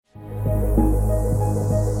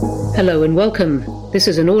Hello and welcome. This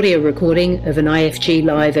is an audio recording of an IFG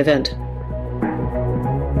Live event.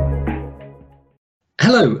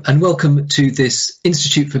 Hello and welcome to this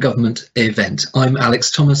Institute for Government event. I'm Alex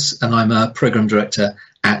Thomas and I'm a Programme Director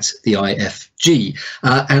at the IFG.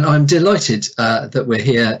 And I'm delighted that we're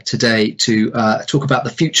here today to talk about the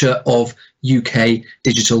future of UK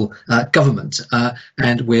digital government.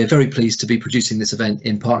 And we're very pleased to be producing this event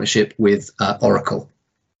in partnership with Oracle.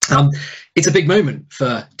 It's a big moment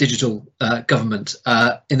for digital government.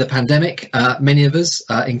 In the pandemic, many of us,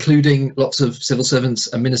 including lots of civil servants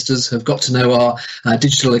and ministers, have got to know our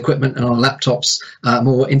digital equipment and our laptops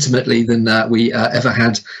more intimately than we ever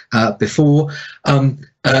had before.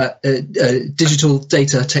 Digital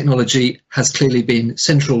data technology has clearly been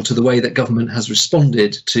central to the way that government has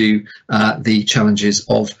responded to the challenges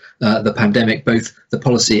of the pandemic, both the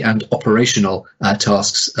policy and operational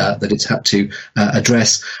tasks that it's had to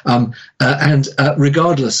address. And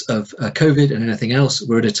regardless of COVID and anything else,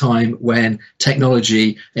 we're at a time when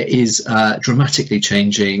technology is dramatically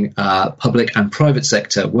changing public and private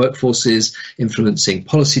sector workforces, influencing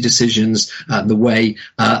policy decisions, the way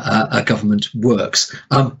a government works.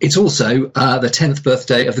 It's also the 10th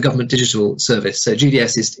birthday of the Government Digital Service. So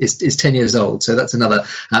GDS is 10 years old. So that's another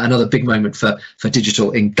big moment for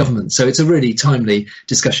digital in government. So it's a really timely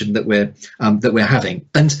discussion that we're having.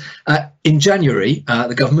 And in January,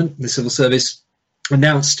 the government, the civil service,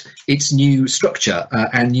 announced its new structure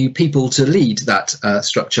and new people to lead that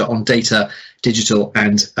structure on data, digital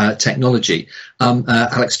and technology.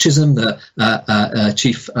 Alex Chisholm, the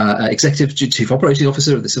Chief Operating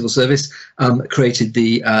Officer of the Civil Service, announced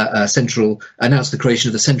the creation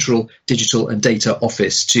of the Central Digital and Data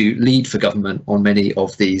Office to lead for government on many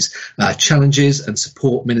of these challenges and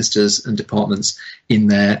support ministers and departments in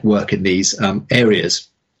their work in these areas.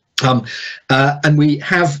 And we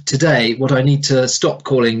have today what I need to stop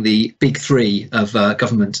calling the big three of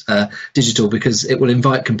government digital, because it will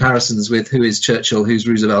invite comparisons with who is Churchill, who's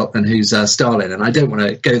Roosevelt, and who's Stalin. And I don't want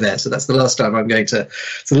to go there. So that's the last time I'm going to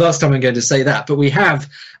say that. But we have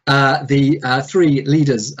the three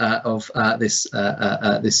leaders of this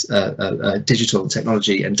digital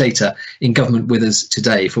technology and data in government with us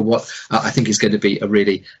today for what I think is going to be a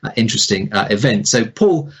really interesting event. So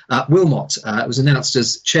Paul Wilmot was announced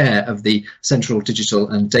as chair of the Central Digital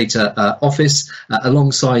and Data Office.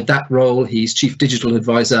 Alongside that role, he's Chief Digital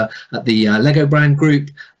Advisor at the Lego Brand Group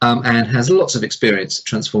and has lots of experience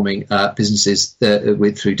transforming businesses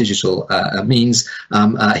through digital means.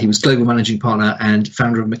 He was Global Managing Partner and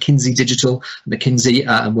founder of McKinsey Digital,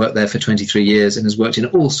 and worked there for 23 years and has worked in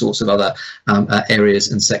all sorts of other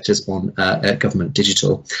areas and sectors on government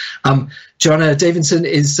digital. Joanna Davidson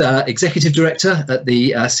is Executive Director at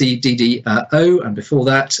the CDDO, and before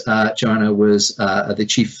that, Joanna was the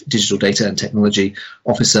Chief Digital Data and Technology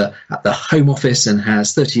Officer at the Home Office and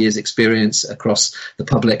has 30 years' experience across the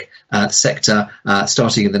public sector,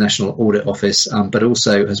 starting in the National Audit Office, but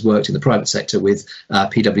also has worked in the private sector with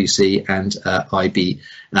PwC and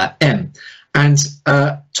IBM. And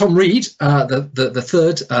Tom Reed, the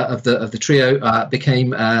third of the trio,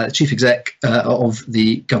 became Chief Exec of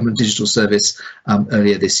the Government Digital Service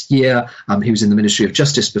earlier this year. He was in the Ministry of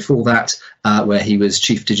Justice before that, where he was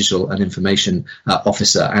Chief Digital and Information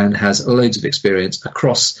Officer, and has loads of experience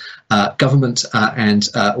across government and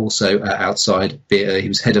also outside. He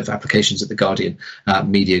was head of applications at the Guardian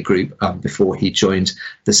Media Group before he joined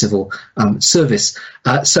the Civil Service.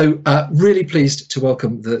 So really pleased to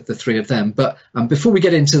welcome the three of them. But before we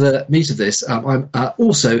get into the meat of this, I'm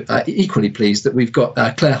also equally pleased that we've got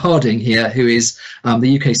Claire Harding here, who is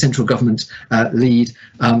the UK Central Government lead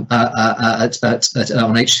on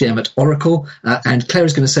HCM at Oracle. And Claire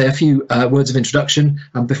is going to say a few words of introduction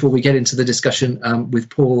before we get into the discussion with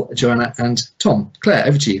Paul, Joanna and Tom. Claire,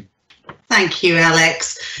 over to you. Thank you,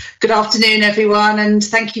 Alex. Good afternoon, everyone, and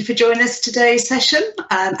thank you for joining us today's session.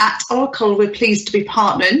 At Oracle, we're pleased to be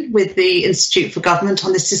partnering with the Institute for Government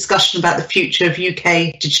on this discussion about the future of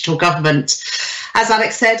UK digital government. As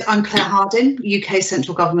Alex said, I'm Claire Harding, UK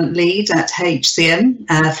Central Government Lead at HCM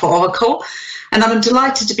for Oracle, and I'm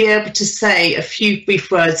delighted to be able to say a few brief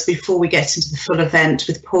words before we get into the full event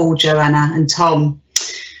with Paul, Joanna and Tom.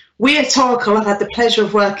 We at Oracle have had the pleasure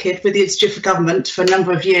of working with the Institute for Government for a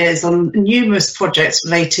number of years on numerous projects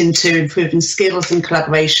relating to improving skills and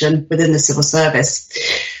collaboration within the civil service.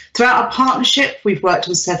 Throughout our partnership, we've worked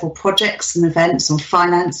on several projects and events on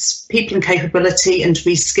finance, people and capability, and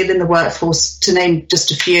reskilling the workforce, to name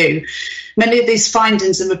just a few. Many of these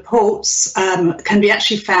findings and reports can be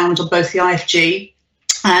actually found on both the IFG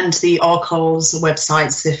and the Oracle's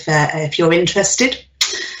websites if you're interested.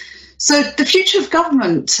 So the future of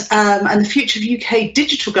government and the future of UK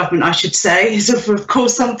digital government, I should say, is of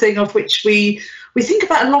course something of which we think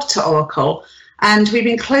about a lot at Oracle. And we've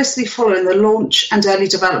been closely following the launch and early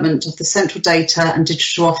development of the Central Data and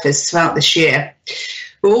Digital Office throughout this year.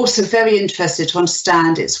 We're also very interested to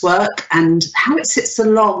understand its work and how it sits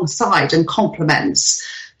alongside and complements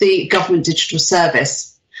the Government Digital Service.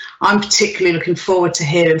 I'm particularly looking forward to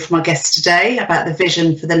hearing from our guests today about the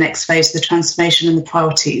vision for the next phase of the transformation and the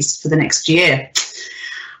priorities for the next year.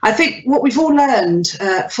 I think what we've all learned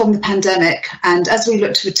from the pandemic, and as we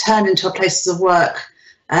look to return into our places of work,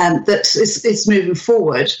 that is moving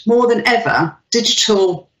forward, more than ever,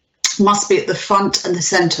 digital must be at the front and the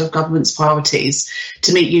centre of government's priorities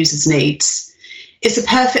to meet users' needs. It's a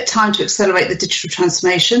perfect time to accelerate the digital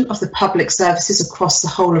transformation of the public services across the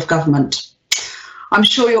whole of government. I'm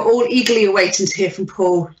sure you're all eagerly awaiting to hear from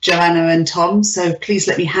Paul, Joanna and Tom, so please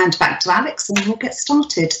let me hand back to Alex and we'll get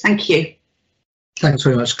started. Thank you. Thanks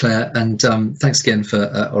very much, Claire, and thanks again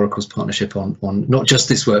for Oracle's partnership on not just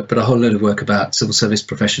this work, but a whole load of work about civil service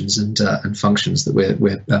professions and functions that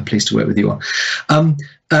we're pleased to work with you on.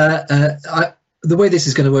 The way this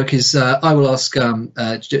is going to work is I will ask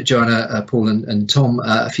Joanna, Paul and Tom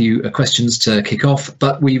a few questions to kick off,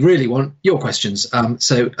 but we really want your questions.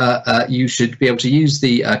 So you should be able to use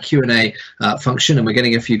the Q&A function, and we're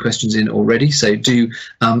getting a few questions in already. So do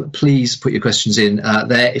please put your questions in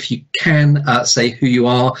there. If you can, say who you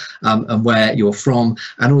are and where you're from.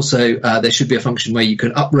 And also there should be a function where you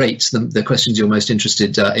can uprate the questions you're most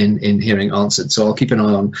interested in hearing answered. So I'll keep an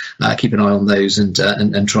eye on those and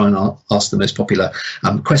try and ask the most popular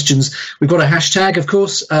questions. We've got a hashtag, of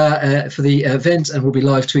course, for the event, and we'll be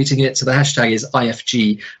live tweeting it. So the hashtag is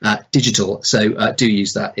IFG Digital. So do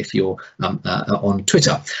use that if you're on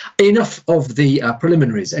Twitter. Enough of the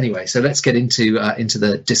preliminaries, anyway. So let's get into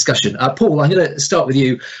the discussion. Paul, I'm going to start with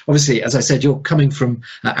you. Obviously, as I said, you're coming from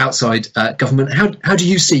outside government. How do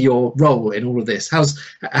you see your role in all of this? How's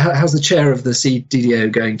the chair of the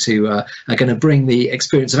CDDO going to bring the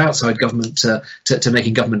experience of outside government to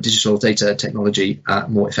making government digital data technology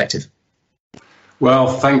more effective?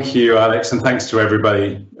 Well, thank you, Alex, and thanks to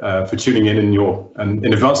everybody for tuning in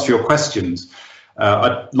in advance for your questions.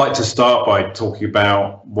 I'd like to start by talking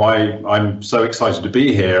about why I'm so excited to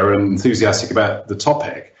be here and enthusiastic about the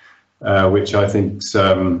topic, which I think is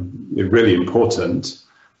really important,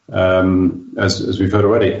 as we've heard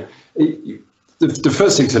already. The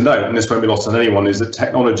first thing to note, and this won't be lost on anyone, is that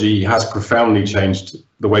technology has profoundly changed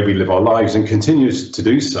the way we live our lives and continues to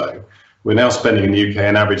do so. We're now spending in the UK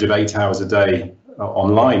an average of 8 hours a day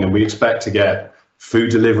online, and we expect to get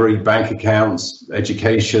food delivery, bank accounts,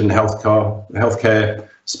 education, healthcare,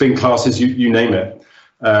 spin classes, you name it,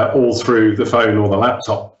 all through the phone or the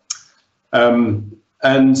laptop.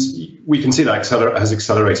 And we can see that has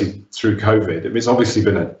accelerated through COVID. It's obviously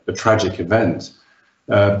been a tragic event,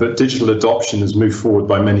 but digital adoption has moved forward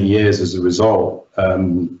by many years as a result.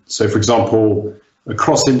 So, for example,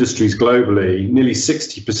 across industries globally, nearly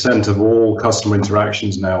 60% of all customer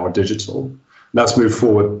interactions now are digital. That's moved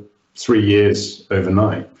forward 3 years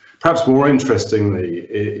overnight. Perhaps more interestingly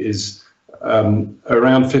is around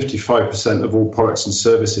 55% of all products and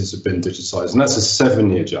services have been digitized, and that's a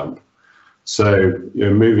 7-year jump. So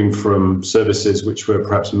moving from services which were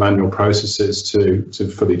perhaps manual processes to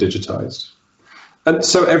fully digitized. And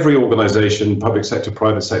so every organization, public sector,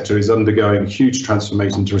 private sector, is undergoing huge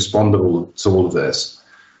transformation to respond to all of this.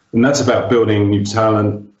 And that's about building new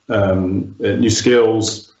talent, new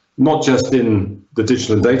skills, not just in the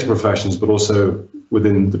digital and data professions, but also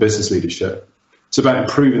within the business leadership. It's about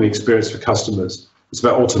improving the experience for customers. It's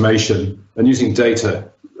about automation and using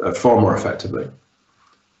data far more effectively.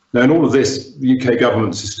 Now, in all of this, the UK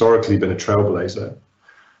government's historically been a trailblazer.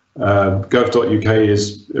 Gov.uk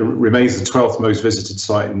remains the 12th most visited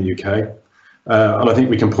site in the UK, and I think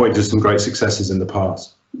we can point to some great successes in the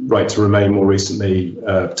past. Right to Remain more recently,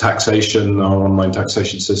 taxation, our online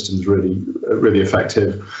taxation system is really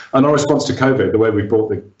effective, and our response to COVID, the way we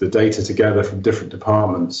brought the data together from different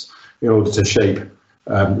departments in order to shape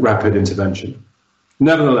rapid intervention.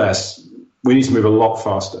 Nevertheless, we need to move a lot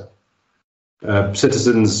faster.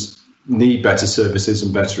 Citizens need better services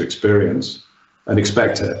and better experience, and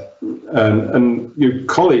expect it. And your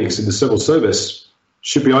colleagues in the civil service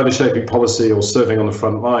should be either shaping policy or serving on the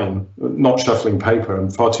front line, not shuffling paper,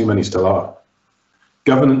 and far too many still are.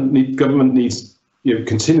 Government needs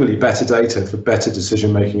continually better data for better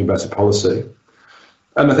decision making and better policy.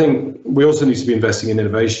 And I think we also need to be investing in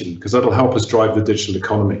innovation, because that'll help us drive the digital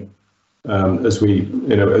economy as we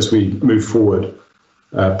move forward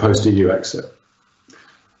post EU exit.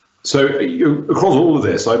 So across all of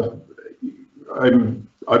this, I'm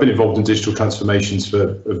I've been involved in digital transformations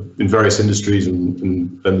in various industries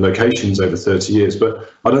and locations over 30 years,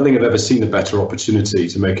 but I don't think I've ever seen a better opportunity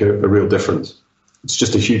to make a real difference. It's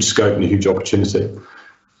just a huge scope and a huge opportunity.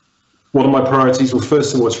 What are my priorities? Well,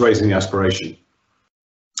 first of all, it's raising the aspiration.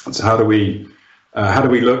 So how do we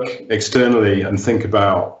look externally and think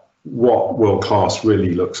about what world-class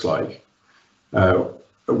really looks like?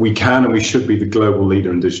 We can and we should be the global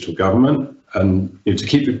leader in digital government. And to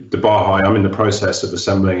keep the bar high, I'm in the process of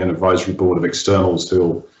assembling an advisory board of externals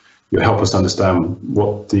who will help us understand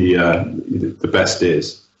what the best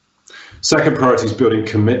is. Second priority is building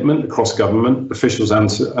commitment across government, officials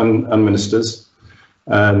and ministers.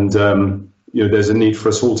 And there's a need for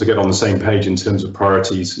us all to get on the same page in terms of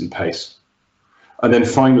priorities and pace. And then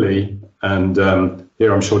finally, and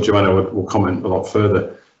here I'm sure Joanna will comment a lot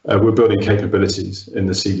further, we're building capabilities in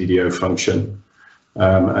the CDDO function.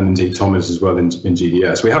 And indeed Thomas as well in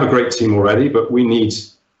GDS. We have a great team already, but we need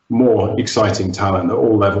more exciting talent at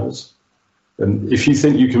all levels. And if you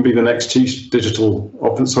think you can be the next chief data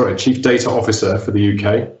officer for the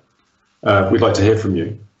UK, we'd like to hear from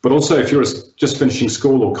you. But also, if you're just finishing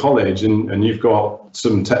school or college and you've got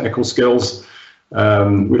some technical skills,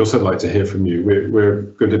 we'd also like to hear from you. We're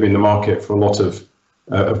going to be in the market for a lot of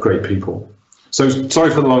great people. So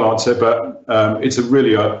sorry for the long answer, but it's a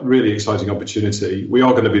really exciting opportunity. We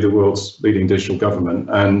are going to be the world's leading digital government,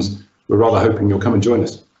 and we're rather hoping you'll come and join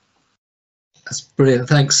us. That's brilliant.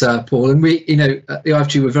 Thanks, Paul. And we, at the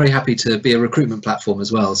IFG, we're very happy to be a recruitment platform as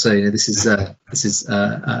well. So this is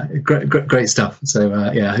great stuff. So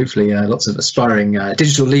hopefully lots of aspiring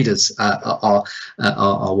digital leaders are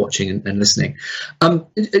watching and listening.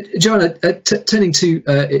 Joanna, turning to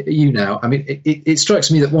you now. I mean, it strikes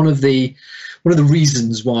me that one of the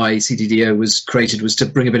reasons why CDDO was created was to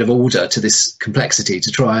bring a bit of order to this complexity,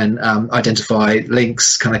 to try and identify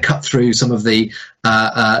links, kind of cut through some of the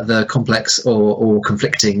complex or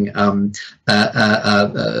conflicting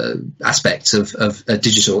aspects of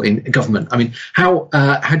digital in government. I mean, how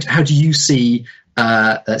do you see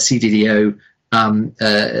CDDO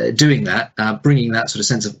doing that, bringing that sort of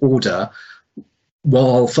sense of order,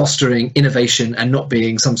 while fostering innovation and not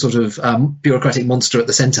being some sort of bureaucratic monster at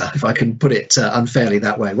the centre, if I can put it unfairly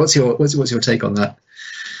that way? What's your take on that?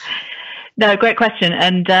 No, great question.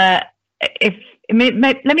 And let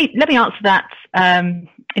me answer that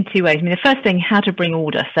in two ways. I mean, the first thing, how to bring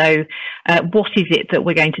order. So, what is it that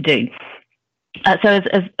we're going to do? So,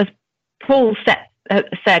 as Paul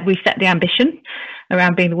said, we set the ambition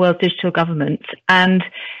around being the world's digital government, and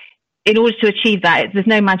in order to achieve that, there's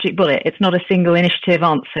no magic bullet. It's not a single initiative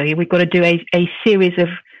answer. We've got to do a series of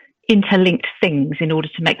interlinked things in order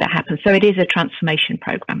to make that happen. So it is a transformation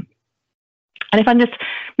program. And if I just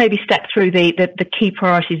maybe step through the key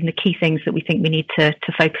priorities and the key things that we think we need to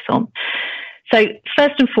focus on. So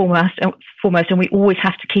first and foremost, and we always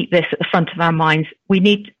have to keep this at the front of our minds, we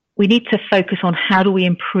need to focus on how do we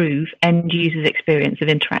improve end users' experience of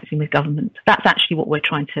interacting with government. That's actually what we're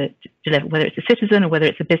trying to deliver, whether it's a citizen or whether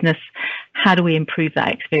it's a business. How do we improve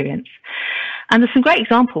that experience? And there's some great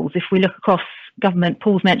examples if we look across government.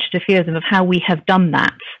 Paul's mentioned a few of them of how we have done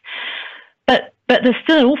that. But there's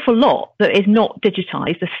still an awful lot that is not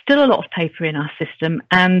digitised. There's still a lot of paper in our system.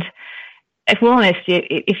 And if we're honest,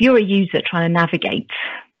 if you're a user trying to navigate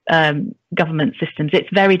government systems, it's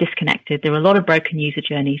very disconnected. There are a lot of broken user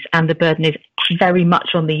journeys, and the burden is very much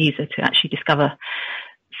on the user to actually discover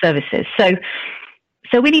services. So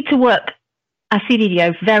we need to work as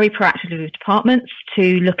CDDO very proactively with departments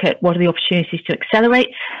to look at what are the opportunities to accelerate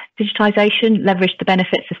digitisation, leverage the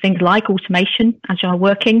benefits of things like automation, agile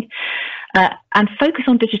working, and focus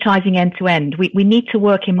on digitising end to end. We need to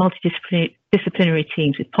work in multidisciplinary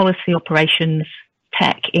teams with policy, operations,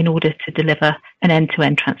 tech in order to deliver an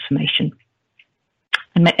end-to-end transformation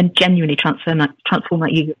and genuinely transform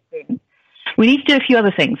that user experience. We need to do a few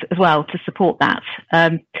other things as well to support that.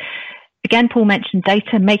 Again, Paul mentioned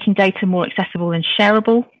data, making data more accessible and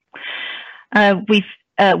shareable.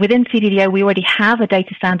 Within CDDO, we already have a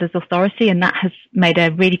data standards authority, and that has made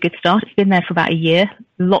a really good start. It's been there for about a year.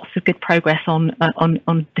 Lots of good progress on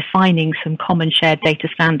defining some common shared data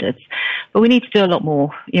standards. But we need to do a lot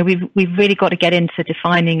more. We've really got to get into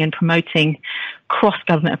defining and promoting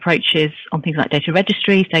cross-government approaches on things like data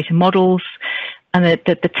registries, data models, and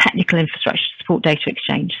the technical infrastructure to support data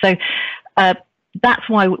exchange. So that's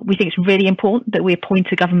why we think it's really important that we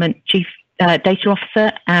appoint a government chief data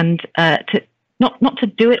officer, and to not to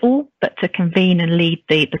do it all, but to convene and lead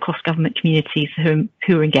the cross-government communities who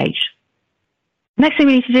are engaged. Next thing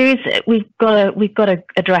we need to do is we've got to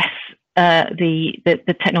address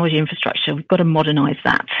the technology infrastructure. We've got to modernise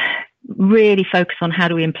that. Really focus on how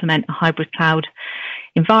do we implement a hybrid cloud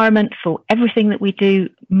environment for everything that we do,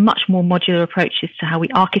 much more modular approaches to how we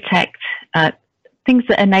architect, things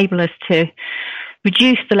that enable us to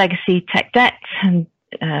reduce the legacy tech debt and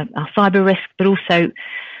our cyber risk, but also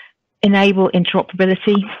enable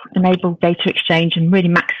interoperability, enable data exchange, and really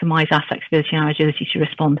maximise our flexibility and our agility to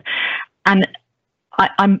respond. And I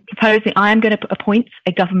am going to appoint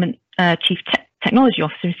a government chief technology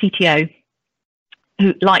officer, a CTO,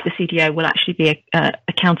 who, like the CDO, will actually be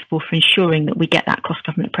accountable for ensuring that we get that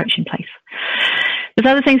cross-government approach in place.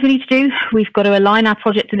 There's other things we need to do. We've got to align our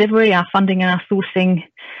project delivery, our funding and our sourcing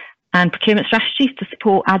and procurement strategies to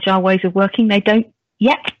support agile ways of working. They don't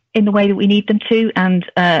yet in the way that we need them to, and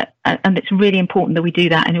it's really important that we do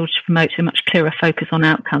that in order to promote a much clearer focus on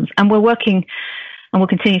outcomes. And we're working, and we'll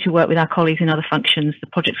continue to work with our colleagues in other functions, the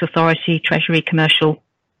Projects Authority, Treasury, Commercial,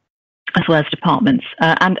 as well as departments,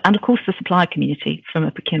 and of course the supplier community from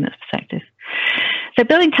a procurement perspective. So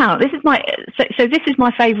building talent, this is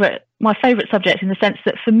my favourite subject, in the sense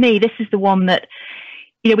that for me this is the one that,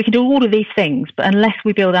 we can do all of these things, but unless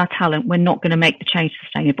we build our talent, we're not going to make the change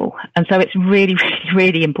sustainable. And so it's really, really,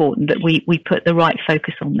 really important that we put the right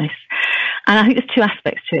focus on this. And I think there's two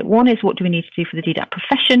aspects to it. One is, what do we need to do for the DDAP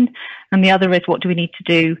profession? And the other is, what do we need to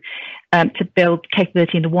do to build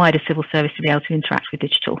capability in the wider civil service to be able to interact with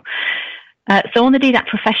digital? So on the DDAP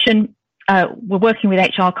profession, we're working with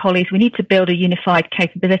HR colleagues. We need to build a unified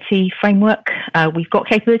capability framework. We've got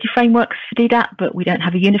capability frameworks for DDAP, but we don't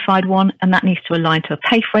have a unified one, and that needs to align to a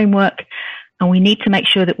pay framework. And we need to make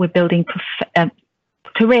sure that we're building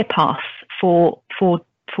career paths for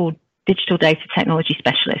digital data technology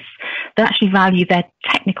specialists that actually value their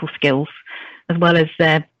technical skills as well as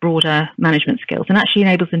their broader management skills, and actually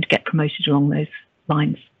enables them to get promoted along those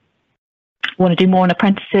lines. I want to do more on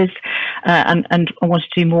apprentices, and I want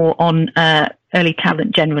to do more on early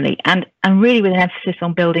talent generally, and really with an emphasis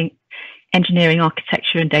on building engineering,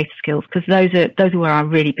 architecture, and data skills, because those are where our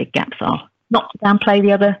really big gaps are. Not to downplay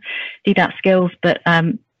the other DDAP skills, but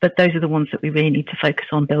those are the ones that we really need to focus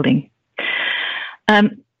on building. For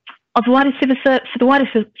the wider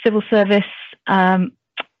civil service,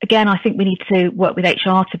 again, I think we need to work with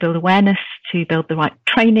HR to build awareness, to build the right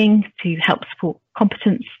training, to help support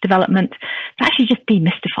competence development, to actually just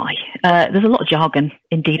demystify. There's a lot of jargon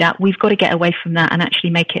in DDAP. We've got to get away from that and actually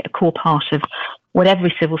make it a core part of what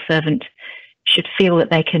every civil servant should feel that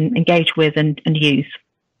they can engage with and use.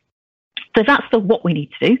 So that's the what we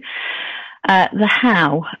need to do. The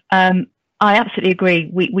how, I absolutely agree.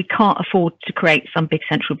 We can't afford to create some big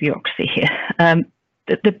central bureaucracy here.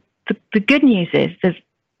 The good news is,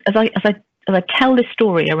 as I tell this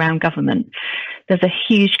story around government, there's a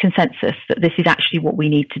huge consensus that this is actually what we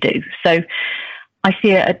need to do. So I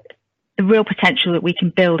see a real potential that we can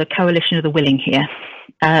build a coalition of the willing here.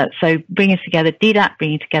 So bringing together DDAP,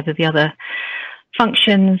 bringing together the other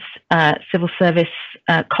functions, civil service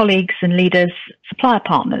colleagues and leaders, supplier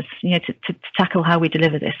partners, to tackle how we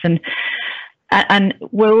deliver this. And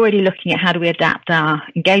we're already looking at how do we adapt our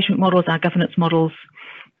engagement models, our governance models,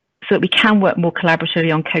 so that we can work more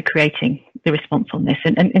collaboratively on co-creating the response on this,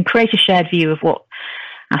 and create a shared view of what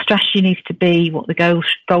our strategy needs to be, what the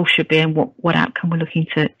goal should be, and what outcome we're looking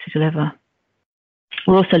to deliver.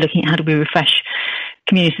 We're also looking at how do we refresh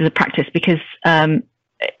communities of practice, because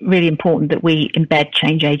really important that we embed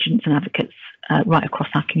change agents and advocates right across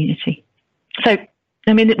our community. So,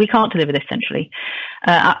 I mean, we can't deliver this centrally.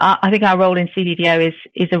 I think our role in CDDO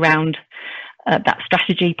is around that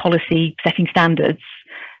strategy, policy, setting standards,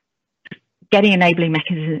 getting enabling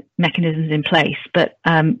mechanisms in place, but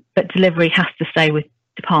delivery has to stay with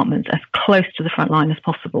departments as close to the front line as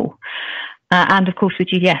possible, and of course with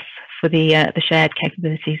GDS for the shared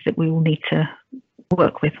capabilities that we will need to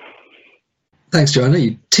work with. Thanks, Joanna.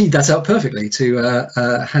 You teed that up perfectly to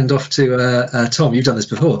hand off to Tom. You've done this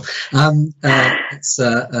before. That's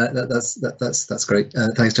great.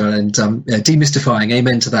 Thanks, Joanna. And demystifying.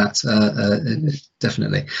 Amen to that.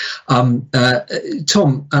 Definitely.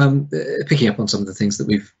 Tom, picking up on some of the things that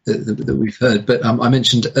we've heard, but I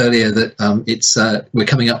mentioned earlier that we're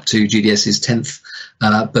coming up to GDS's 10th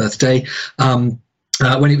birthday.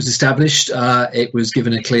 When it was established, it was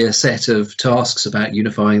given a clear set of tasks about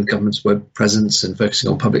unifying the government's web presence and focusing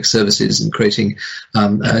on public services and creating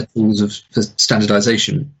tools for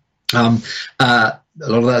standardisation. a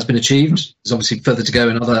lot of that has been achieved. There's obviously further to go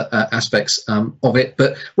in other aspects of it.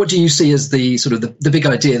 But what do you see as the sort of the big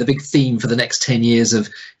idea, the big theme for the next 10 years of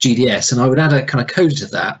GDS? And I would add a kind of code to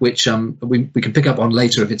that, which we can pick up on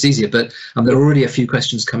later if it's easier. But there are already a few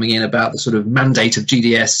questions coming in about the sort of mandate of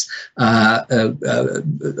GDS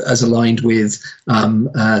as aligned with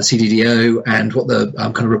CDDO and what the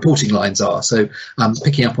kind of reporting lines are. So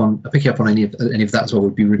picking up on any of that as well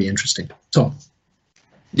would be really interesting. Tom.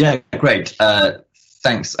 Yeah, great.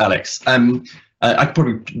 Thanks, Alex. I could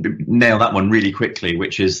probably nail that one really quickly,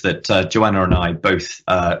 which is that Joanna and I both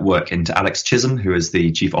work into Alex Chisholm, who is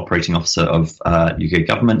the Chief Operating Officer of UK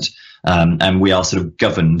Government, and we are sort of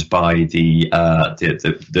governed by the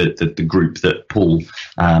group that Paul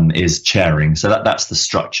is chairing. So that's the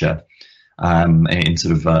structure in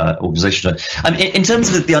sort of organisation. In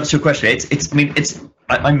terms of the answer to your question,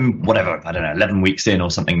 I'm whatever, I don't know, 11 weeks in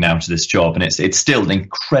or something now to this job, and it's still an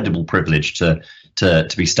incredible privilege to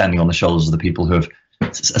be standing on the shoulders of the people who have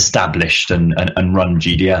established and run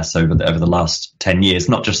GDS over the last 10 years,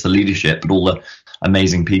 not just the leadership, but all the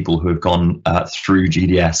amazing people who have gone through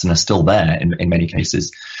GDS and are still there in many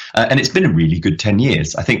cases. And it's been a really good 10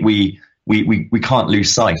 years. I think we can't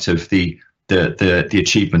lose sight of the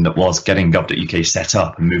achievement that was getting gov.uk set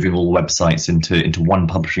up and moving all the websites into one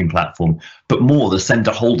publishing platform, but more the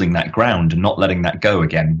centre holding that ground and not letting that go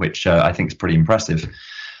again, which I think is pretty impressive.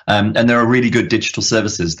 And there are really good digital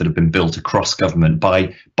services that have been built across government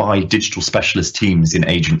by digital specialist teams in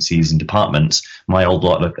agencies and departments. My old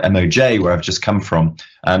lot of MOJ, where I've just come from,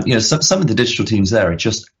 some of the digital teams there are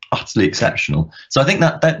just utterly exceptional. So I think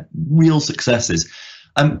that real successes.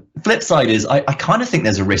 Flip side is I kind of think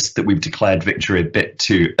there's a risk that we've declared victory a bit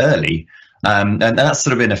too early. And that's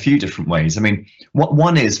sort of in a few different ways. I mean,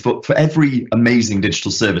 one is for every amazing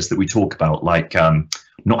digital service that we talk about, like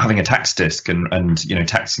not having a tax disc and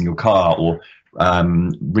taxing your car or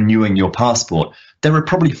renewing your passport, there are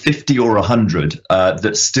probably 50 or 100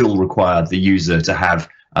 that still require the user to have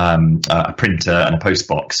a printer and a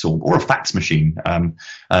postbox or a fax machine.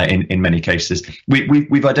 In many cases,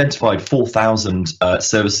 we've identified 4,000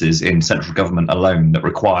 services in central government alone that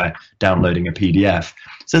require downloading a PDF.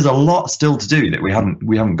 So there's a lot still to do that we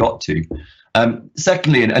haven't got to.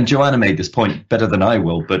 Secondly, and Joanna made this point better than I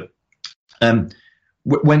will, but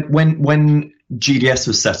when GDS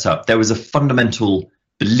was set up, there was a fundamental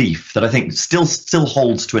belief that I think still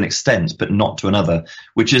holds to an extent, but not to another,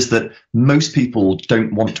 which is that most people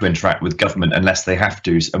don't want to interact with government unless they have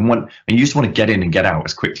to, and you just want to get in and get out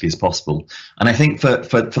as quickly as possible. And I think for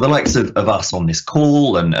the likes of us on this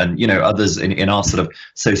call and others in our sort of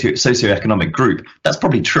socioeconomic group, that's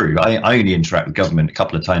probably true. I only interact with government a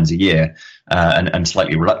couple of times a year, and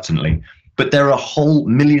slightly reluctantly. But there are whole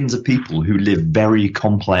millions of people who live very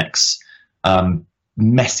complex,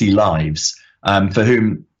 messy lives, for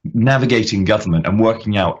whom navigating government and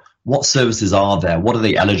working out what services are there, what are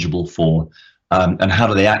they eligible for, and how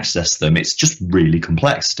do they access them, it's just really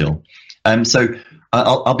complex still. So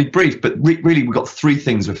I'll be brief, but really we've got three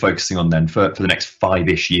things we're focusing on then for the next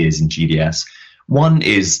 5-ish years in GDS. One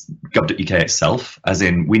is gov.uk itself, as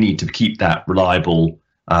in we need to keep that reliable,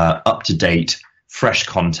 up-to-date, fresh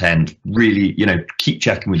content, really, keep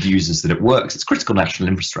checking with users that it works. It's critical national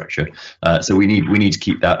infrastructure. So we need to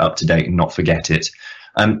keep that up to date and not forget it.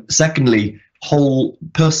 Secondly,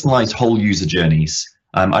 personalized whole user journeys.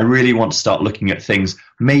 I really want to start looking at things,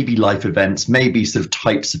 maybe life events, maybe sort of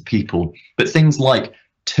types of people, but things like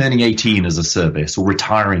turning 18 as a service or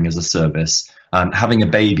retiring as a service, having a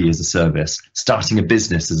baby as a service, starting a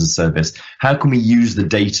business as a service. How can we use the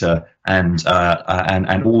data and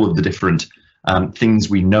all of the different things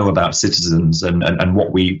we know about citizens and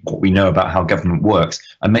what we know about how government works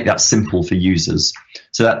and make that simple for users?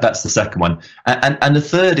 So that's the second one. And the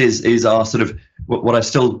third is our sort of what I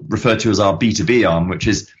still refer to as our B2B arm, which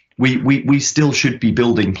is we still should be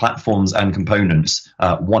building platforms and components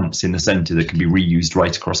once in the centre that can be reused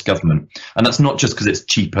right across government. And that's not just because it's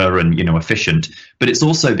cheaper and efficient, but it's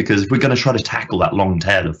also because if we're going to try to tackle that long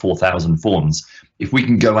tail of 4,000 forms, if we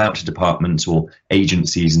can go out to departments or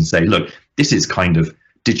agencies and say, look, this is kind of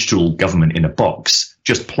digital government in a box,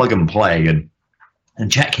 just plug and play and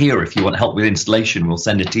check here if you want help with installation, we'll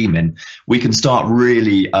send a team in. We can start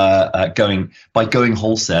really going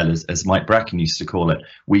wholesale, as Mike Bracken used to call it.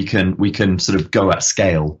 We can sort of go at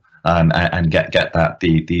scale and get that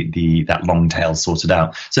that long tail sorted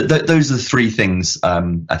out. So those are the three things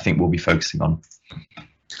I think we'll be focusing on.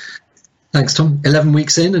 Thanks, Tom. 11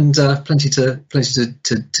 weeks in and plenty to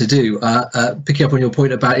do. Picking up on your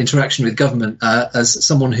point about interaction with government, as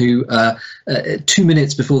someone who 2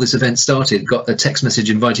 minutes before this event started got a text message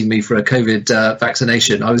inviting me for a COVID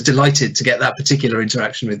vaccination, I was delighted to get that particular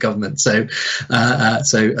interaction with government. So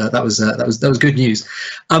that was good news.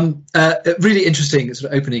 Really interesting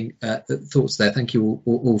sort of opening thoughts there. Thank you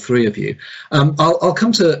all three of you. I'll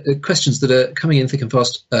come to questions that are coming in thick and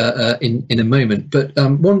fast in a moment. But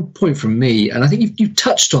one point from me, and I think you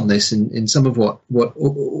touched on this in some of what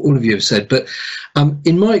all of you have said, but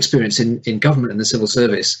in my experience in government and the civil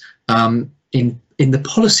service, in the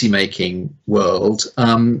policy making world,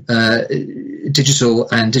 digital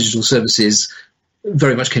and digital services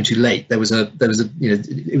very much came too late. Digital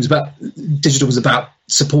was about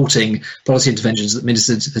supporting policy interventions that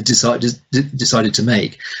ministers had decided to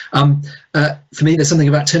make. For me, there's something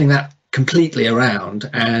about turning that completely around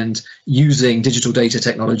and using digital data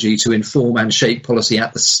technology to inform and shape policy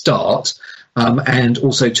at the start, and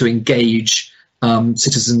also to engage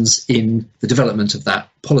citizens in the development of that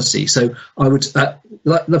policy. So I would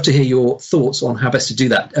love to hear your thoughts on how best to do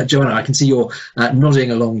that. Joanna, I can see you're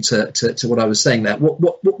nodding along to what I was saying there.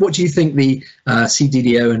 What do you think the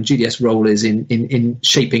CDDO and GDS role is in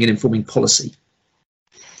shaping and informing policy?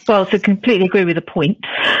 Well, so completely agree with the point.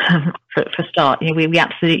 For start, we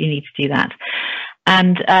absolutely need to do that,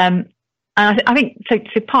 and I think so.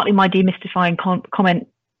 Partly my demystifying comment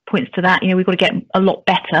points to that. We've got to get a lot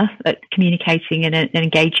better at communicating and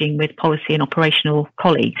engaging with policy and operational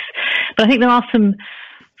colleagues. But I think there are some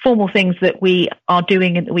formal things that we are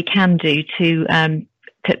doing and that we can do to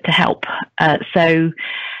help.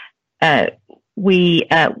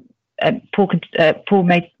 Paul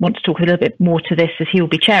may want to talk a little bit more to this as he will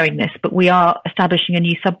be chairing this, but we are establishing a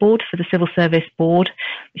new sub-board for the Civil Service Board,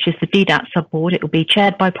 which is the DDAT sub-board. It will be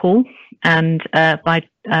chaired by Paul and by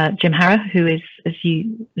Jim Harrow, who is, as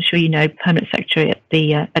I'm sure you know, Permanent Secretary at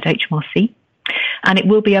HMRC. And it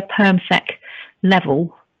will be a PermSec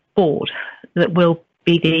level board that will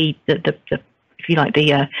be the if you like,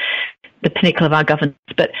 the pinnacle of our governance.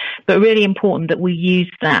 But really important that we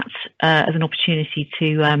use that as an opportunity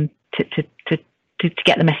to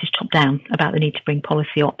get the message top down about the need to bring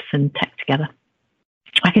policy ops and tech together.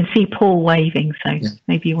 I can see Paul waving, so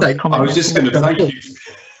maybe you want to comment. I was just going to thank you,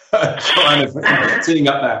 Joanna, for teeing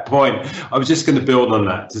up that point. I was just going to build on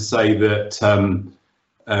that to say that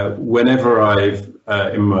whenever I've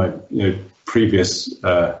in my previous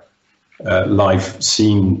life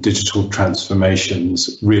seen digital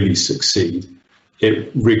transformations really succeed,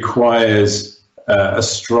 it requires a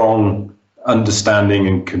strong understanding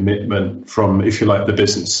and commitment from, if you like, the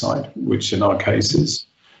business side, which in our case is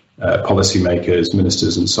policymakers,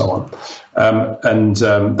 ministers, and so on. And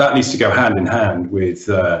that needs to go hand in hand with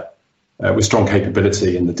strong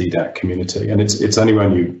capability in the DDAT community. And it's only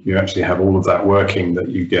when you actually have all of that working that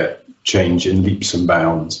you get change in leaps and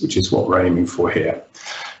bounds, which is what we're aiming for here.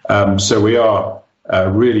 So we are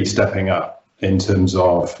really stepping up in terms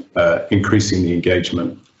of increasing the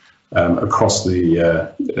engagement across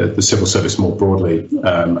the civil service more broadly,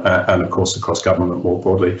 and of course across government more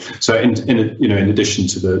broadly. So in addition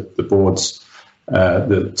to the boards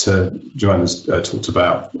that Joanna's talked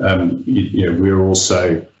about, we're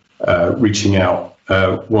also reaching out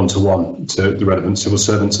one-to-one to the relevant civil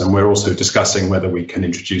servants, and we're also discussing whether we can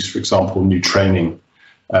introduce, for example, new training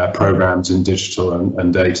programs in digital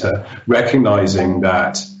and data, recognising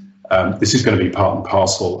that this is going to be part and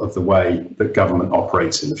parcel of the way that government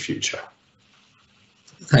operates in the future.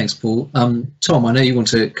 Thanks, Paul. Tom, I know you want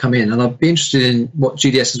to come in, and I'd be interested in what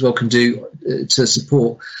GDS as well can do to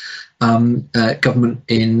support government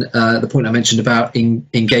in the point I mentioned about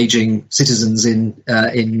engaging citizens in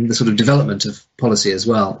the sort of development of policy as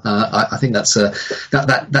well. I think that's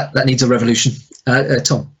that needs a revolution.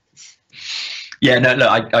 Tom. Yeah, no,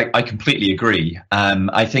 I completely agree.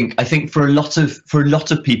 I think for a lot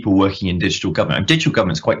of people working in digital government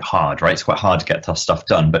is quite hard, right? It's quite hard to get tough stuff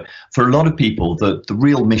done. But for a lot of people, the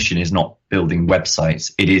real mission is not building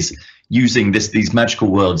websites. It is using these magical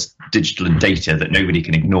words, digital and data, that nobody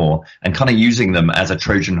can ignore, and kind of using them as a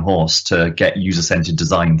Trojan horse to get user-centered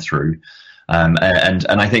design through. And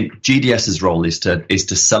I think GDS's role is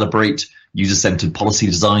to celebrate user-centered policy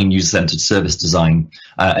design, user-centered service design,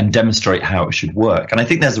 and demonstrate how it should work. And I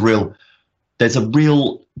think there's a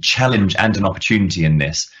real challenge and an opportunity in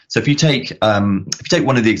this. So if you take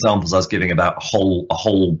one of the examples I was giving about a whole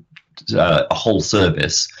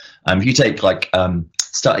service, if you take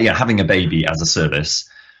having a baby as a service,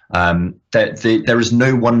 there is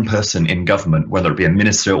no one person in government, whether it be a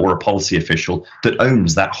minister or a policy official, that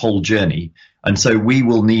owns that whole journey. And so we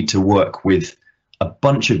will need to work with a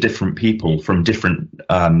bunch of different people from different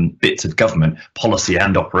bits of government, policy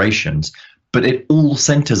and operations, but it all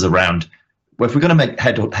centres around, well, if we're going to make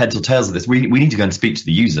heads or tails of this, we need to go and speak to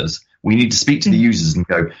the users. We need to speak to the users and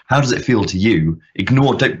go, how does it feel to you?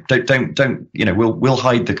 Ignore, don't, we'll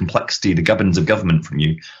hide the complexity, the gubbins of government from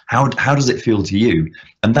you. How does it feel to you?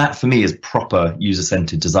 And that for me is proper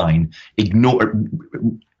user-centered design,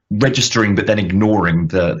 registering, but then ignoring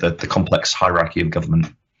the complex hierarchy of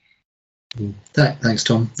government. Thanks,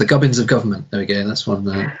 Tom. The gubbins of government. There we go. That's one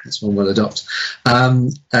we'll adopt.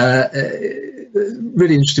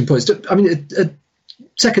 Really interesting points. I mean, a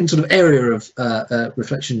second sort of area of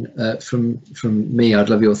reflection from me, I'd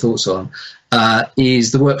love your thoughts on,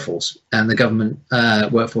 is the workforce and the government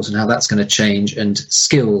workforce and how that's going to change, and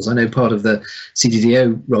skills. I know part of the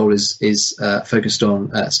CDDO role is focused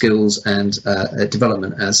on skills and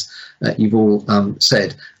development, as you've all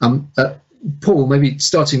said. Paul, maybe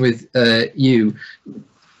starting with you,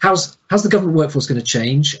 how's the government workforce going to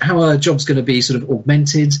change? How are jobs going to be sort of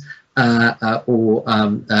augmented or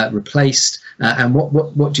replaced? And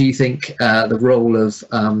what do you think the role of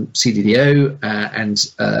CDDO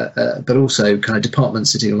but also kind of departments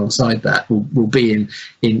sitting alongside that will be in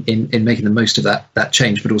making the most of that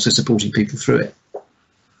change, but also supporting people through it?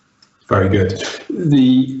 Very good.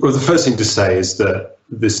 The first thing to say is that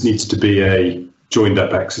this needs to be a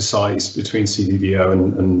joined-up exercise between CDDO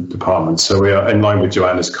and departments. So we are, in line with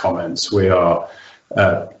Joanna's comments, we are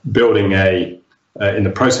building in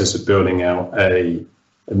the process of building out a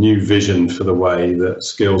new vision for the way that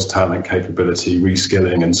skills, talent, capability,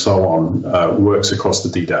 reskilling, and so on works across the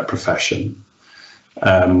DDAT profession.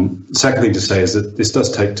 Second thing to say is that this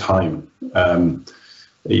does take time.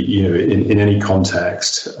 In any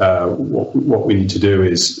context, what we need to do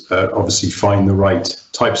is obviously find the right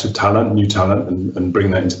types of talent, new talent, and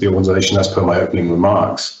bring that into the organisation, as per my opening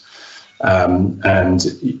remarks. And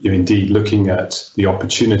indeed, looking at the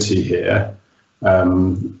opportunity here,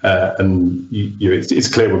 it's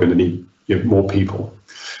clear we're going to need more people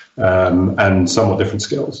and somewhat different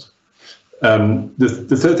skills.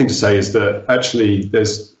 The third thing to say is that actually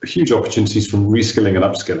there's huge opportunities from reskilling and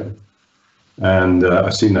upskilling. And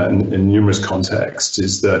I've seen that in numerous contexts,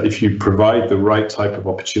 is that if you provide the right type of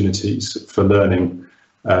opportunities for learning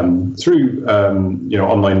through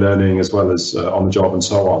online learning as well as on the job and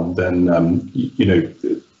so on, then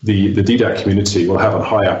the DDAT community will have a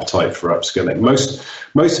high appetite for upskilling.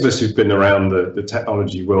 Most of us who've been around the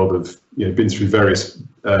technology world have been through various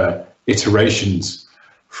iterations.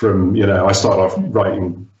 From I started off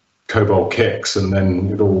writing COBOL kicks, and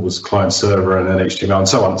then it all was client server, and then HTML, and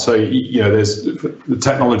so on. So there's the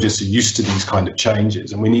technologists are used to these kind of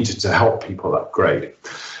changes, and we needed to help people upgrade.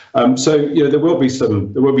 There will be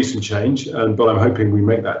some change, but I'm hoping we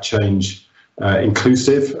make that change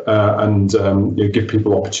inclusive and give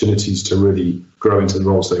people opportunities to really grow into the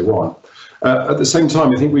roles they want. At the same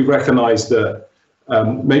time, I think we recognise that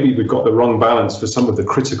maybe we've got the wrong balance for some of the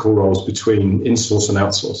critical roles between in-source and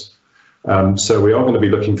outsource. So we are going to be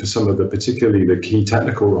looking for some of particularly the key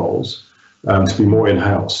technical roles to be more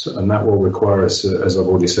in-house, and that will require us, as I've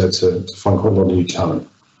already said, to find quite a lot of new talent.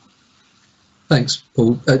 Thanks,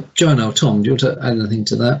 Paul. Joanna or Tom, do you want to add anything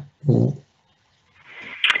to that? Or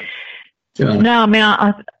no, I mean,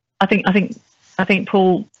 I think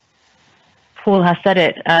Paul has said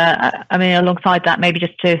it. I mean, alongside that, maybe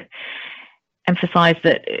just to emphasise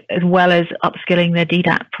that, as well as upskilling the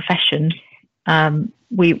DDAT profession,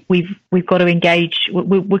 we've got to engage.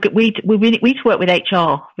 We need to work with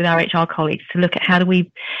HR, with our HR colleagues, to look at how do we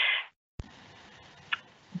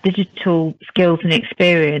digital skills and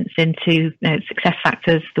experience into success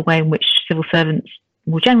factors, the way in which civil servants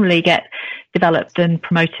will generally get developed and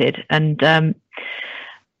promoted, and in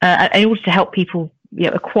order to help people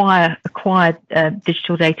acquire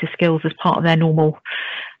digital data skills as part of their normal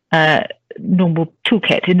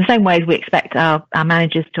toolkit. In the same way as we expect our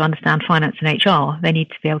managers to understand finance and HR, they need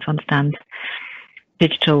to be able to understand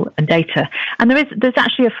digital and data. And there's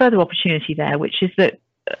actually a further opportunity there, which is that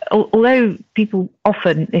although people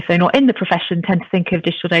often, if they're not in the profession, tend to think of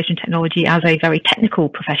digital data and technology as a very technical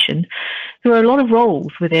profession, there are a lot of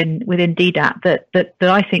roles within DDAT that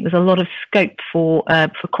I think there's a lot of scope for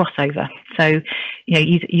crossover. So,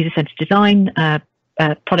 user-centered design,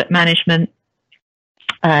 product management,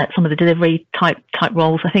 some of the delivery type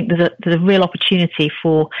roles. I think there's a real opportunity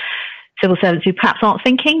for civil servants who perhaps aren't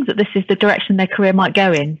thinking that this is the direction their career might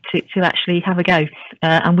go in to actually have a go,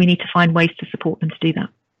 and we need to find ways to support them to do that.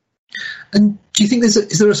 And do you think is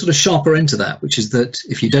there a sort of sharper end to that, which is that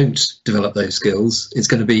if you don't develop those skills, it's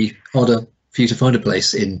going to be harder for you to find a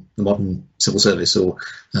place in the modern civil service or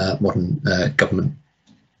modern government?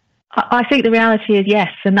 I think the reality is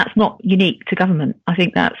yes, and that's not unique to government. I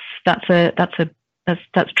think that's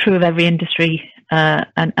true of every industry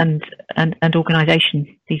and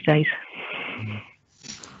organisation these days.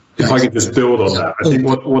 If I could just build on that, I think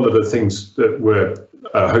one of the things that we're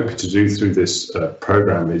hoping to do through this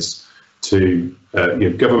programme is to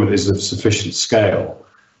government is of sufficient scale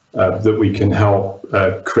that we can help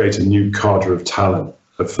create a new cadre of talent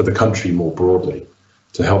for the country more broadly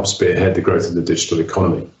to help spearhead the growth of the digital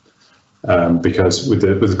economy. Because with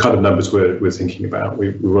the kind of numbers we're thinking about, we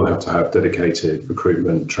will have to have dedicated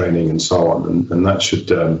recruitment, training, and so on, and that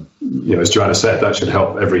should, as Joanna said, that should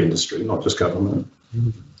help every industry, not just government.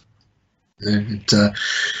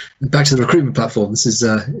 Back to the recruitment platform. This is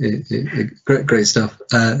great stuff.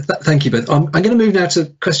 Thank you both. I'm going to move now to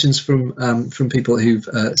questions from people who've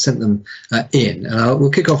sent them in, and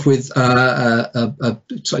we'll kick off with a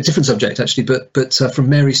slightly different subject actually, but from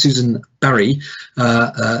Mary Susan Barry,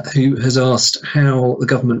 who has asked how the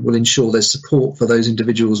government will ensure there's support for those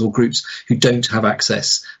individuals or groups who don't have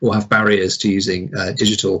access or have barriers to using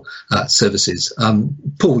digital services.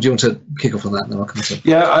 Paul, do you want to kick off on that? And then I'll come to.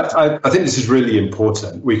 Yeah, I think this is really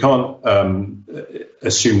important. We can't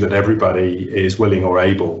assume that everybody is willing or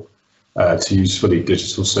able to use fully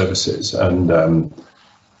digital services, and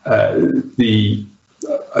I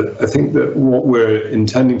think that what we're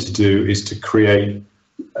intending to do is to create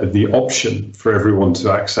the option for everyone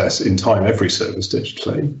to access in time every service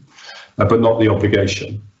digitally, but not the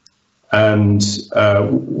obligation. And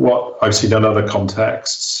what I've seen in other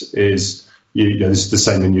contexts is, this is the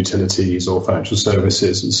same in utilities or financial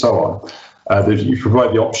services and so on. That if you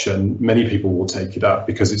provide the option, many people will take it up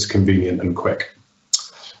because it's convenient and quick.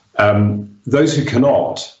 Those who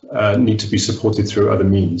cannot need to be supported through other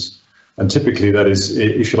means. And typically that is,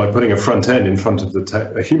 if you like, putting a front end in front of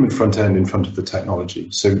a human front end in front of the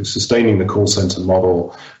technology. So sustaining the call center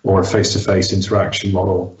model or a face-to-face interaction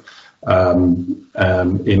model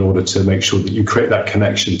in order to make sure that you create that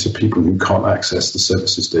connection to people who can't access the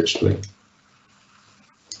services digitally.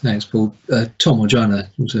 Thanks, Paul. Tom or Joanna,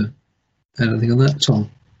 you want to add anything on that?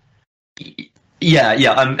 Tom? Yeah.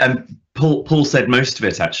 Paul said most of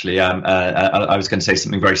it, actually. I was going to say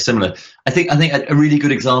something very similar. I think a really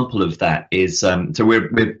good example of that is, so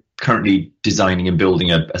we're currently designing and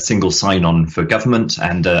building a single sign-on for government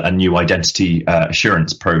and a new identity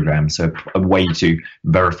assurance program, so a way to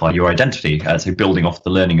verify your identity, so building off the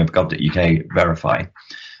learning of gov.uk Verify.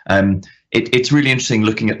 It's really interesting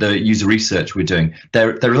looking at the user research we're doing.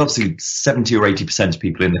 There is obviously 70 or 80% of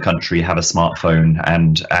people in the country have a smartphone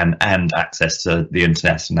and access to the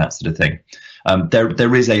internet and that sort of thing.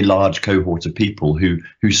 There is a large cohort of people who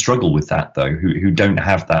struggle with that, though, who don't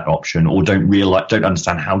have that option or don't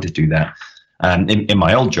understand how to do that. In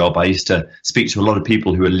my old job, I used to speak to a lot of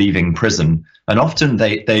people who are leaving prison, and often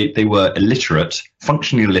they were illiterate,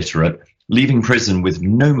 functionally illiterate, leaving prison with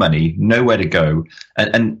no money, nowhere to go,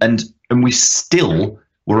 and we still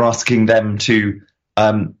were asking them to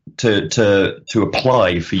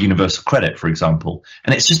apply for universal credit, for example,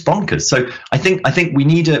 and it's just bonkers. So I think we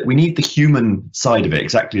need the human side of it,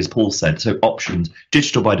 exactly as Paul said. So options,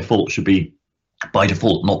 digital by default should be by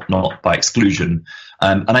default, not by exclusion.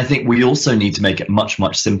 And I think we also need to make it much,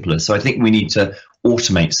 much simpler. So I think we need to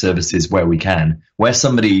automate services where we can. Where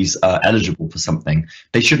somebody's eligible for something,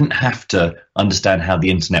 they shouldn't have to understand how the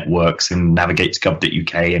internet works and navigate to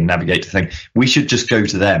gov.uk and navigate to things. We should just go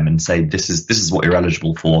to them and say, this is what you're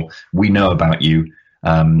eligible for. We know about you,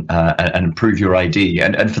 and prove your ID.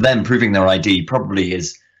 And for them, proving their ID probably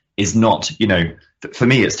is not, for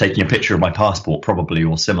me, it's taking a picture of my passport, probably,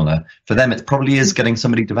 or similar. For them, it probably is getting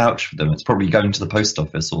somebody to vouch for them. It's probably going to the post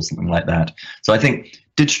office or something like that. So I think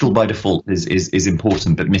digital by default is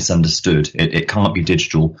important, but misunderstood. It can't be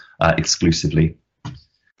digital exclusively.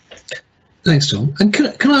 Thanks, Tom. And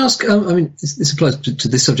can I ask, this applies to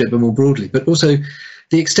this subject, but more broadly, but also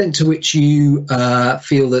the extent to which you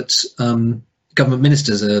feel that government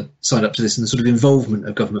ministers are signed up to this and the sort of involvement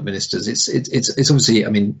of government ministers. It's obviously,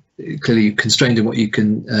 clearly constrained in what you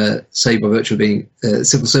can say by virtue of being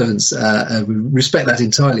civil servants. We respect that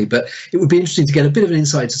entirely, but it would be interesting to get a bit of an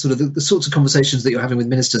insight to sort of the sorts of conversations that you're having with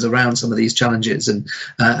ministers around some of these challenges and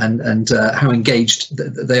how engaged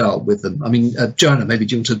they are with them. Joanna, maybe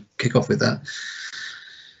do you want to kick off with that?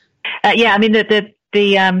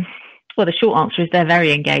 The short answer is they're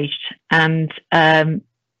very engaged, and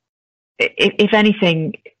if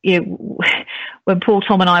anything, when Paul,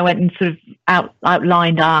 Tom and I went and sort of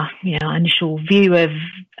outlined our initial view of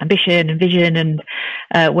ambition and vision and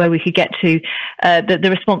where we could get to, the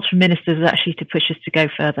response from ministers was actually to push us to go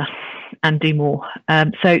further and do more.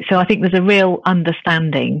 So I think there's a real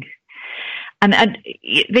understanding And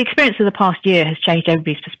the experience of the past year has changed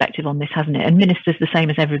everybody's perspective on this, hasn't it? And ministers the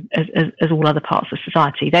same as all other parts of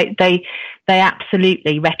society. They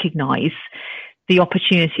absolutely recognise the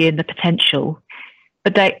opportunity and the potential,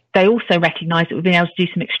 but they also recognise that we've been able to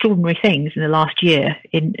do some extraordinary things in the last year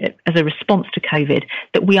as a response to COVID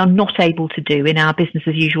that we are not able to do in our business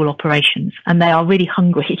as usual operations. And they are really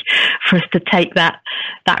hungry for us to take that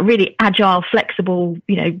really agile, flexible,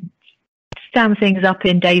 stand things up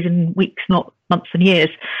in days and weeks, not months and years,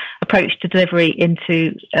 approach to delivery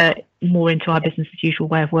into more into our business as usual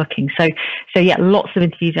way of working. So yeah, lots of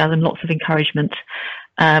enthusiasm, lots of encouragement,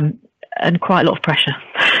 and quite a lot of pressure.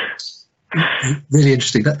 Really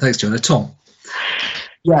interesting. Thanks, Joanna. Tom?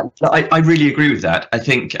 Yeah, I really agree with that. I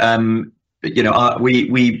think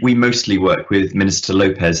we mostly work with Minister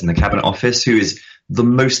Lopez in the Cabinet Office, who is the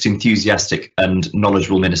most enthusiastic and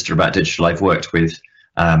knowledgeable minister about digital I've worked with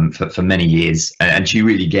for many years, and she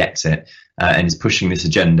really gets it and is pushing this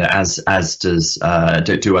agenda, as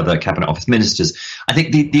do other Cabinet Office ministers. I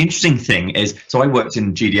think the interesting thing is, so I worked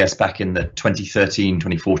in GDS back in the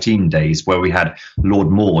 2013-2014 days, where we had Lord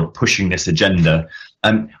Maud pushing this agenda.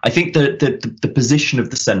 I think the position of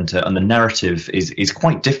the centre and the narrative is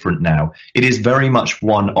quite different now. It is very much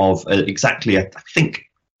one of I think,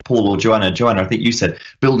 Paul or Joanna, I think you said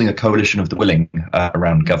building a coalition of the willing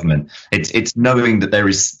around government. It's knowing that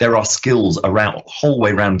there are skills around whole way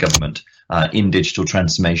around government in digital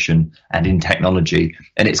transformation and in technology,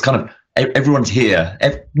 and it's kind of everyone's here.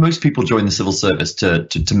 Most people join the civil service to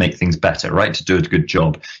make things better, right? To do a good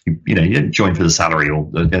job. You don't join for the salary, or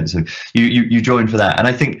so you join for that. And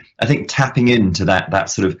I think tapping into that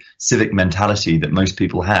sort of civic mentality that most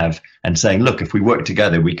people have, and saying, look, if we work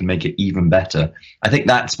together, we can make it even better. I think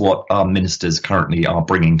that's what our ministers currently are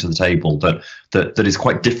bringing to the table. That is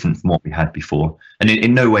quite different from what we had before. And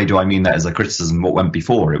in no way do I mean that as a criticism of what went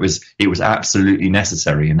before. It was absolutely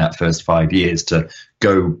necessary in that first 5 years to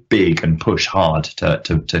go big and push hard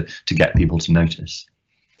to get people to notice.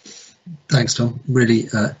 Thanks, Tom. Really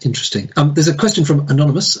interesting. There's a question from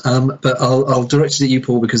Anonymous, but I'll direct it at you,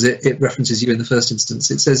 Paul, because it references you in the first instance.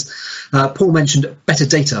 It says, Paul mentioned better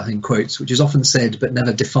data, in quotes, which is often said but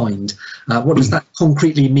never defined. What does that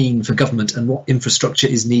concretely mean for government, and what infrastructure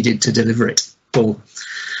is needed to deliver it? Paul?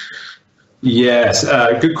 Yes,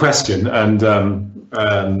 good question. And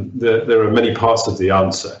there are many parts of the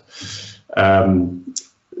answer.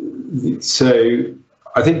 So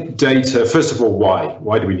I think data, first of all, why?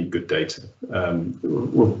 Why do we need good data?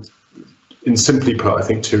 Well, in simply put, I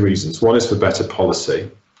think two reasons. One is for better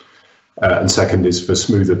policy, and second is for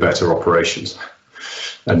smoother, better operations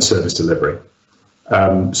and service delivery.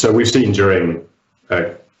 So we've seen during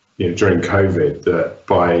COVID that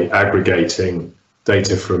by aggregating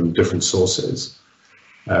data from different sources,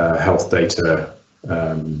 health data,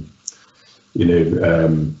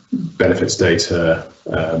 benefits data,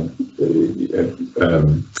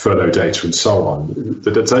 furlough data, and so on,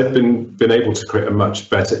 that they've been able to create a much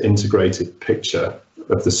better integrated picture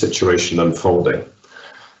of the situation unfolding,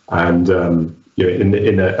 and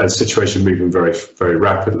in a situation moving very, very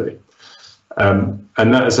rapidly, and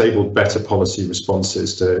that has enabled better policy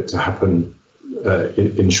responses to happen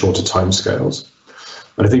in shorter timescales.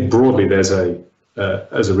 And I think broadly, there's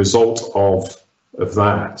as a result of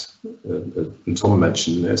that, and Tom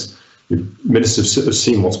mentioned this, ministers have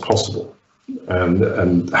seen what's possible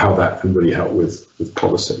and how that can really help with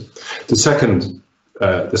policy. The second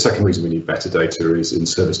reason we need better data is in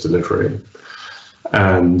service delivery,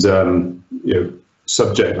 and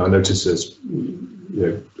subject. I notice there's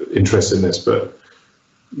interest in this, but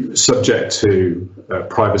subject to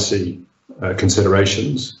privacy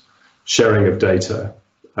considerations, sharing of data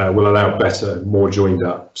will allow better, more joined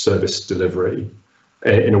up service delivery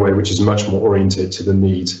in a way which is much more oriented to the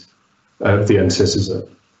need of the end citizen.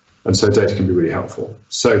 And so data can be really helpful.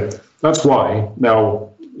 So that's why. Now,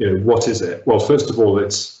 what is it? Well, first of all,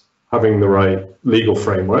 it's having the right legal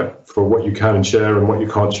framework for what you can share and what you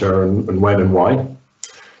can't share, and when and why.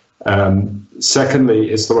 Secondly,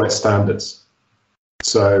 it's the right standards.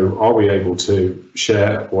 So are we able to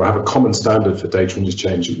share or have a common standard for data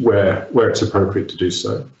interchange where it's appropriate to do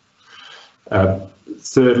so?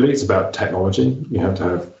 Thirdly, it's about technology. You have to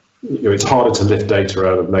have, it's harder to lift data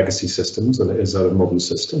out of legacy systems than it is out of modern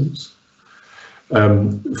systems.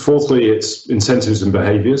 Fourthly, it's incentives and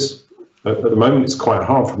behaviours. At the moment, it's quite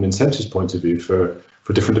hard from an incentives point of view for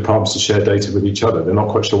different departments to share data with each other. They're not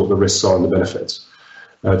quite sure what the risks are and the benefits.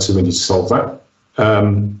 So we need to solve that.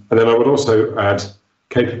 And then I would also add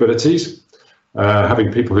capabilities,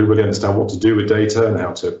 having people who really understand what to do with data and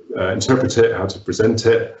how to interpret it, how to present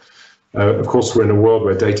it, Of course, we're in a world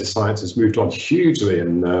where data science has moved on hugely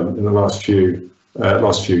in the last few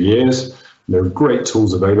years. There are great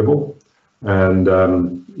tools available, and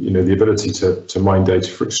the ability to mine data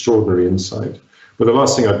for extraordinary insight. But the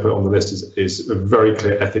last thing I'd put on the list is a very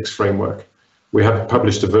clear ethics framework. We have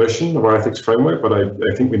published a version of our ethics framework, but I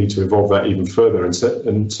think we need to evolve that even further, and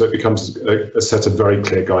so it becomes a set of very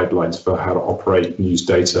clear guidelines for how to operate and use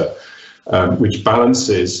data, which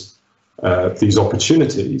balances these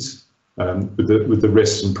opportunities with the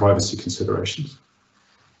risks and privacy considerations.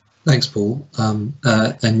 Thanks, Paul.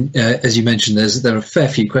 As you mentioned, there are a fair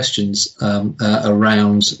few questions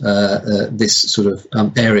around this sort of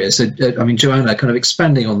area. So, Joanna, kind of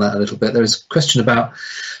expanding on that a little bit, there's a question about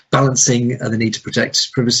balancing the need to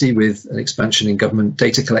protect privacy with an expansion in government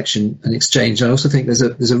data collection and exchange. I also think there's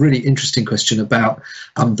a really interesting question about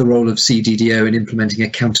the role of CDDO in implementing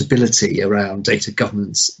accountability around data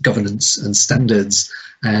governance and standards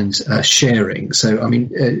and sharing. So,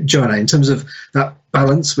 Joanna, in terms of that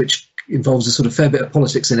balance, which involves a sort of fair bit of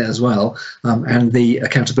politics in it as well, and the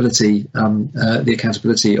accountability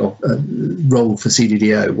of role for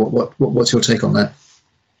CDDO, what's your take on that?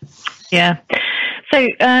 Yeah. So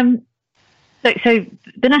the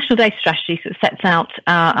National Data Strategy sort of sets out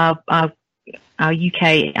our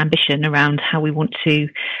UK ambition around how we want to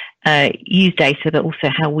use data, but also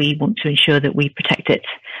how we want to ensure that we protect it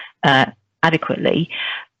adequately.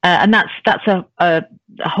 And that's a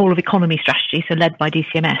whole of economy strategy, so led by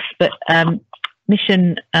DCMS. But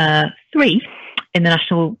mission 3 in the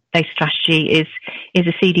National Data Strategy is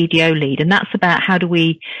a CDDO lead, and that's about how do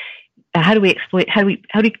we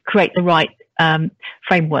create the right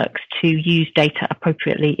frameworks to use data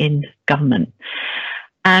appropriately in government.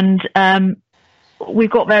 And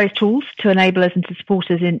we've got various tools to enable us and to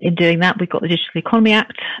support us in doing that. We've got the Digital Economy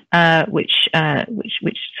Act, which sort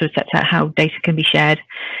of sets out how data can be shared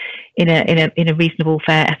in a reasonable,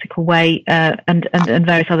 fair, ethical way, and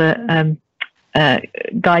various other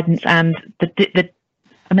guidance. And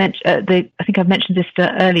I think I've mentioned this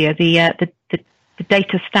earlier. The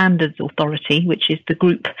Data Standards Authority, which is the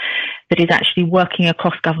group that is actually working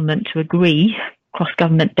across government to agree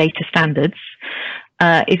cross-government data standards,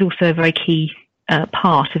 is also a very key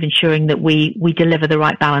part of ensuring that we deliver the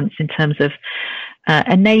right balance in terms of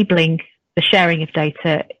enabling the sharing of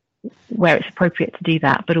data where it's appropriate to do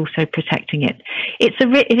that, but also protecting it. It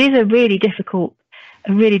is a really difficult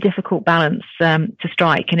balance to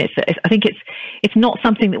strike, and I think it's not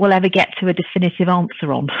something that we'll ever get to a definitive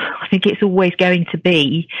answer on. I think it's always going to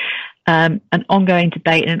be an ongoing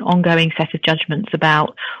debate and an ongoing set of judgments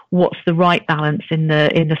about what's the right balance in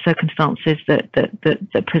the circumstances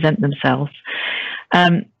that present themselves.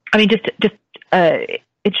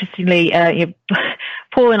 Interestingly,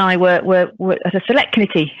 Paul and I were at a select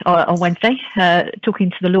committee on Wednesday, talking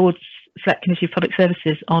to the Lords Select Committee of Public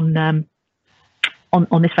Services on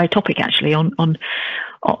this very topic, actually, on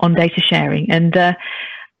data sharing.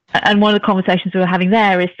 And one of the conversations we were having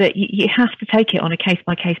there is that you have to take it on a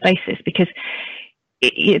case-by-case basis, because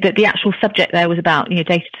the actual subject there was about data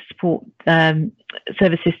to support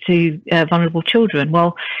services to vulnerable children.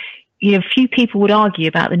 Well, few people would argue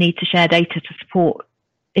about the need to share data to support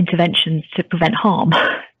interventions to prevent harm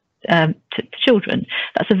to children.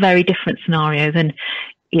 That's a very different scenario than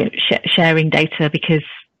sharing data because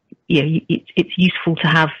it's useful to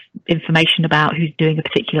have information about who's doing a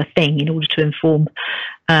particular thing in order to inform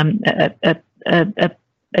a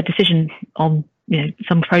decision on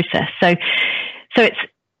some process. So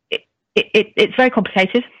it's very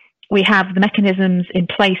complicated. We have the mechanisms in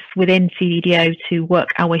place within CDDO to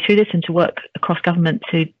work our way through this and to work across government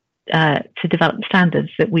to develop the standards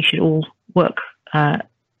that we should all work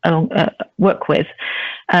with.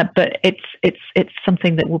 But it's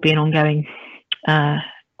something that will be an ongoing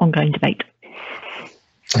debate.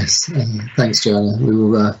 Yes, thanks, Joanna. We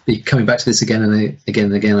will be coming back to this again and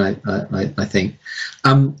again. I think.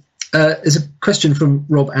 There's a question from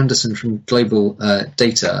Rob Anderson from Global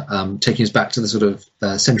Data, taking us back to the sort of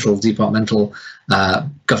central departmental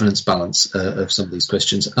governance balance of some of these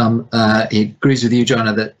questions. He agrees with you,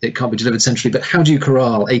 Joanna, that it can't be delivered centrally, but how do you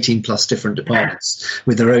corral 18 plus different departments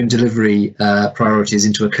with their own delivery priorities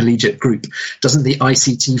into a collegiate group? Doesn't the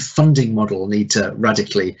ICT funding model need to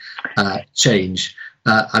radically change?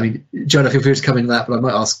 Joanna, feel free to come in that, but I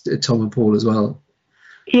might ask Tom and Paul as well.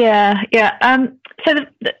 Yeah. So the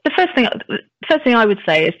first thing I would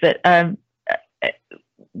say is that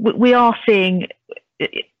we are seeing,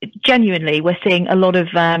 genuinely, we're seeing a lot of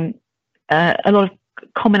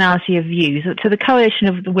commonality of views. So the coalition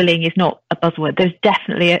of the willing is not a buzzword. There's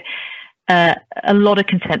definitely a lot of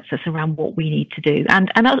consensus around what we need to do,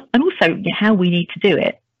 and also how we need to do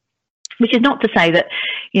it. Which is not to say that,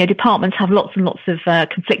 departments have lots and lots of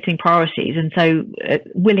conflicting priorities, and so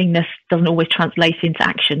willingness doesn't always translate into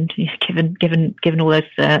action, given all those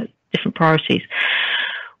different priorities.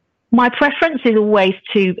 My preference is always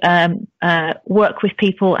to work with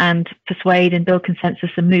people and persuade and build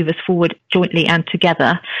consensus and move us forward jointly and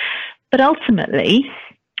together. But ultimately,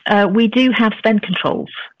 we do have spend controls,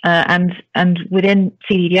 and within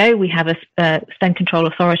CDDO we have a spend control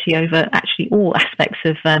authority over actually all aspects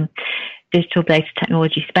of digital data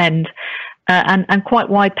technology spend, and quite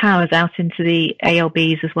wide powers out into the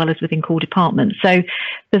ALBs as well as within core departments. So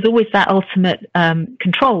there's always that ultimate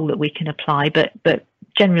control that we can apply, but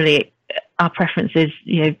generally our preference is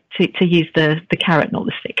to use the carrot, not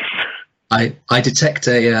the stick. I detect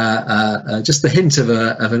just the hint of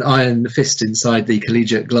an iron fist inside the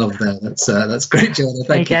collegiate glove there. That's great, Joanna.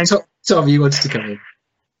 Thank you. Tom, you wanted to come in.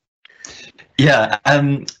 Yeah,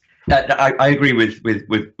 I agree with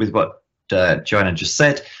what Joanna just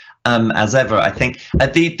said. As ever, I think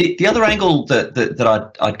the other angle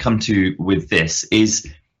that I'd come to with this is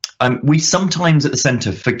we sometimes at the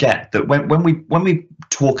centre forget that when we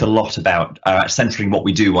talk a lot about centering what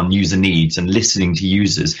we do on user needs and listening to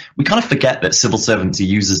users, we kind of forget that civil servants are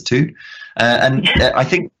users too. And I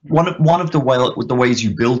think one of the ways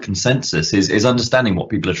you build consensus is understanding what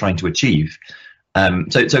people are trying to achieve.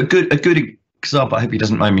 So a good example, I hope he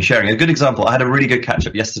doesn't mind me sharing. A good example, I had a really good catch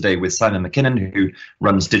up yesterday with Simon McKinnon, who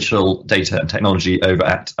runs digital data and technology over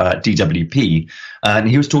at DWP, and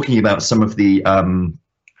he was talking about some of the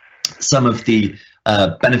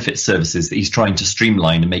benefit services that he's trying to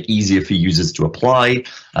streamline and make easier for users to apply,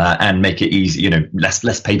 and make it easy,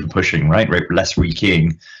 less paper pushing, right? Less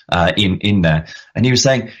rekeying in there. And he was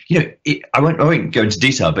saying, I won't go into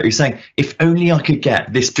detail, but he was saying, if only I could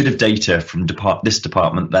get this bit of data from this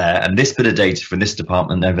department there and this bit of data from this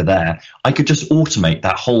department over there, I could just automate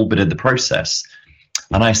that whole bit of the process.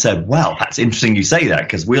 And I said, well, that's interesting you say that,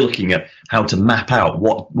 because we're looking at how to map out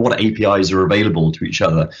what APIs are available to each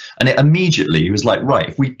other. And it immediately was like,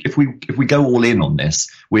 right, if we go all in on this,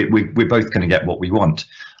 we're both going to get what we want.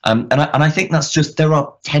 And I think that's just, there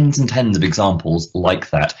are tens and tens of examples like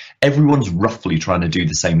that. Everyone's roughly trying to do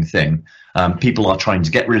the same thing. People are trying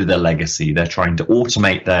to get rid of their legacy. They're trying to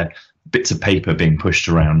automate their bits of paper being pushed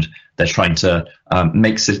around. They're trying to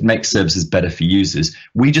make services better for users.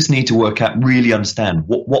 We just need to really understand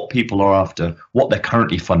what people are after, what they're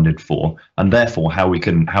currently funded for, and therefore how we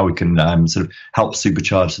can sort of help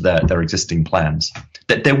supercharge their existing plans.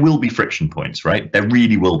 There will be friction points, right? There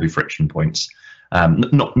really will be friction points.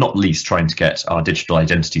 Not least trying to get our digital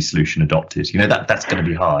identity solution adopted. That's going to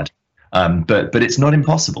be hard, but it's not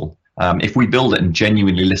impossible. If we build it and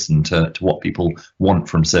genuinely listen to what people want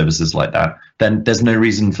from services like that, then there's no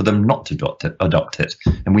reason for them not to adopt it.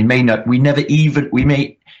 And we may never even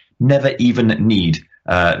need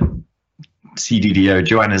CDDO,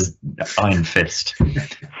 Joanna's iron fist.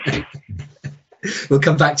 We'll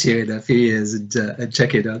come back to you in a few years and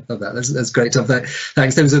check in on that. That's great, Tom.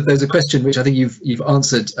 Thanks. There's a question which I think you've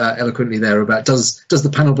answered eloquently there about does the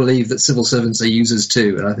panel believe that civil servants are users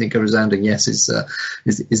too? And I think a resounding yes is the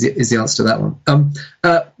answer to that one.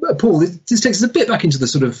 Paul, this takes us a bit back into the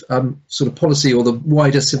sort of policy or the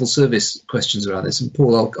wider civil service questions around this. And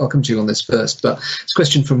Paul, I'll come to you on this first. But it's a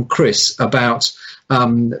question from Chris about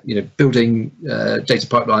building data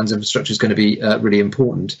pipelines infrastructure is going to be really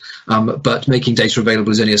important, but making data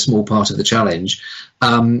available is only a small part of the challenge.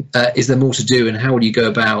 Is there more to do, and how will you go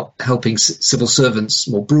about helping civil servants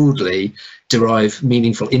more broadly derive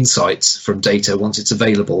meaningful insights from data once it's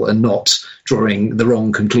available, and not drawing the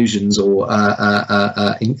wrong conclusions or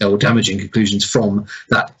damaging conclusions from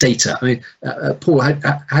that data? I mean, Paul,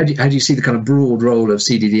 how do you see the kind of broad role of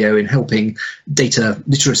CDDO in helping data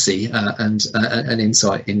literacy and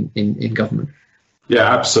insight in government?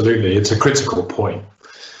 Yeah, absolutely. It's a critical point.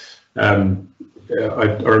 I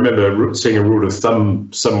remember seeing a rule of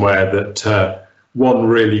thumb somewhere that one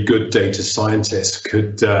really good data scientist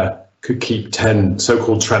could keep 10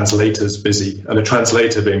 so-called translators busy, and a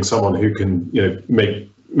translator being someone who can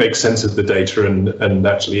make sense of the data and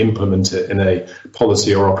actually implement it in a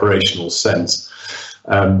policy or operational sense.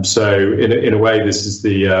 So in a way, this is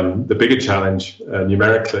the bigger challenge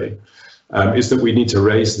numerically. Is that we need to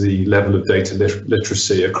raise the level of data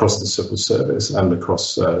literacy across the civil service and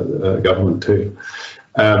across government too.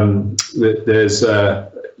 There's,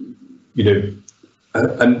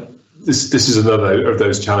 and this is another of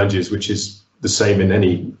those challenges which is the same in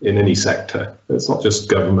any sector. It's not just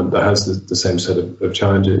government that has the same set of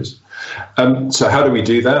challenges. So how do we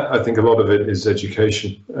do that? I think a lot of it is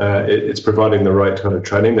education. It's providing the right kind of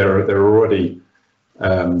training. There are already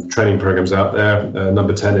training programs out there.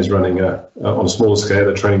 Number 10 is running on a smaller scale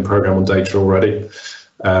a training program on data already,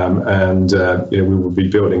 and we will be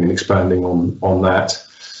building and expanding on that.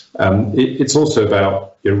 It's also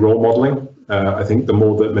about role modelling. I think the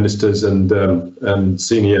more that ministers and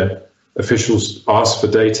senior officials ask for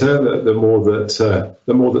data, the more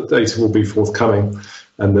that data will be forthcoming,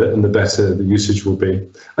 and the better the usage will be.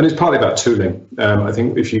 And it's partly about tooling. I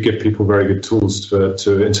think if you give people very good tools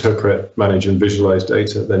to interpret, manage, and visualize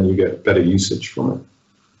data, then you get better usage from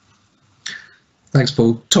it. Thanks,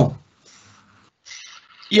 Paul. Tom.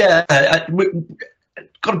 Yeah,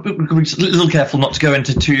 got to be a little careful not to go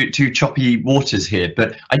into too choppy waters here,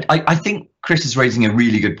 but I think Chris is raising a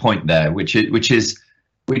really good point there, which is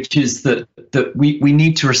that we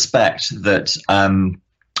need to respect that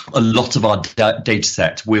a lot of our data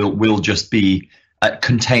set will just be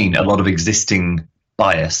contain a lot of existing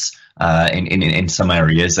bias in some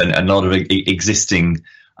areas, and a lot of existing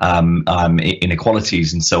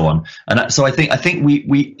inequalities and so on. And so I think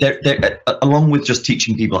we along with just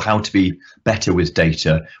teaching people how to be better with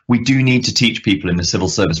data, we do need to teach people in the civil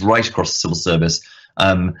service, right across the civil service,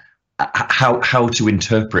 how to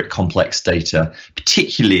interpret complex data,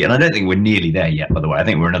 particularly, and I don't think we're nearly there yet, by the way. I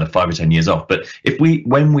think we're another 5 or 10 years off. But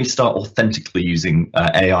when we start authentically using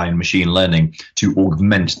AI and machine learning to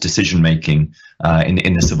augment decision making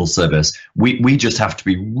in the civil service, we just have to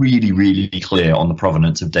be really, really clear on the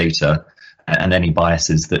provenance of data and any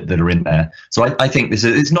biases that are in there. So I think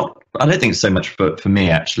it's not. I don't think it's so much for me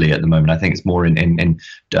actually at the moment. I think it's more in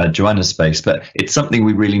Joanna's space, but it's something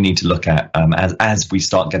we really need to look at as we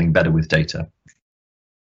start getting better with data.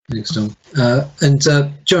 Thanks, Tom. And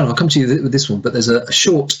Joanna, I'll come to you with this one, but there's a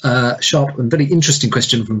short, sharp and very interesting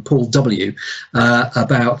question from Paul W.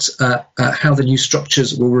 About how the new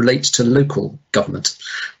structures will relate to local government.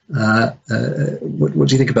 What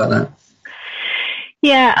do you think about that?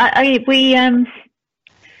 Yeah, I mean,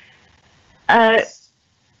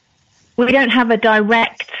 we don't have a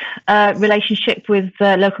direct relationship with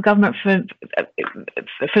local government from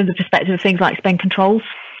the perspective of things like spend controls,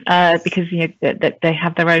 because they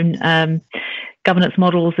have their own governance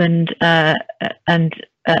models and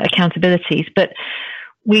accountabilities. But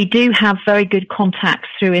we do have very good contacts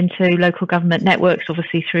through into local government networks,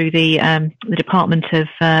 obviously through the Department of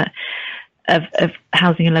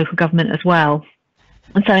Housing and Local Government as well.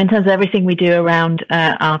 And so in terms of everything we do around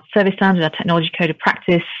our service standard, our technology code of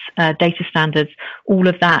practice, data standards, all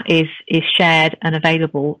of that is shared and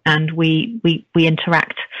available, and we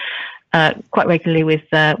interact quite regularly with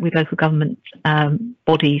local government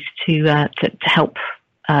bodies to help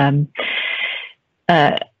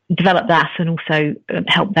develop that, and also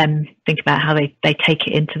help them think about how they take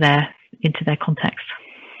it into their context.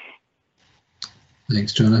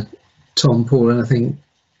 Thanks, Joanna. Tom, Paul, anything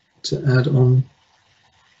to add on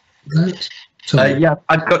that? Yeah,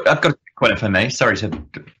 I've got a quick one, if I may. Sorry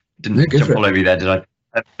didn't jump all over you there, did I?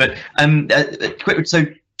 But quick. So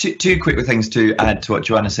two quick things to add to what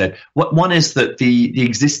Joanna said. One is that the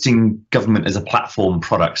existing government as a platform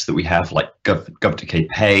products that we have, like Gov.uk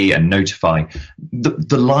Pay and Notify,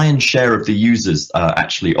 the lion's share of the users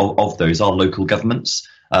actually of those are local governments,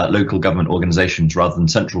 local government organisations rather than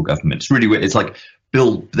central government. It's really weird. It's like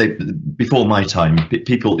before my time,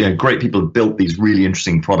 great people have built these really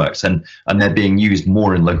interesting products, and they're being used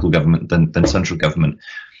more in local government than central government.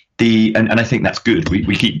 And I think that's good. We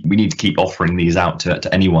need to keep offering these out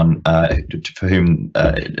to anyone for whom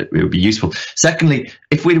it would be useful. Secondly,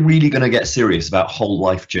 if we're really going to get serious about whole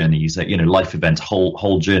life journeys, life events,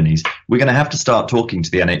 whole journeys, we're going to have to start talking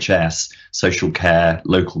to the NHS, social care,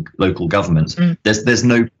 local governments. There's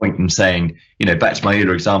no point in saying, back to my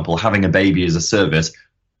earlier example, having a baby is a service,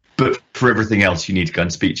 but for everything else you need to go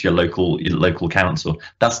and speak to your local council.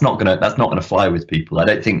 That's not gonna fly with people. I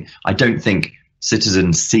don't think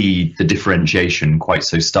citizens see the differentiation quite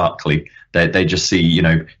so starkly. They just see,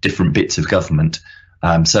 different bits of government.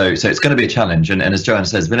 So it's going to be a challenge. And as Joanne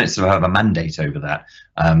says, we don't sort of have a mandate over that.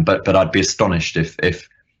 But I'd be astonished if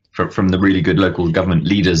from the really good local government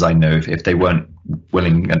leaders I know, if they weren't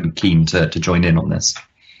willing and keen to join in on this.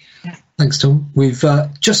 Thanks, Tom. We've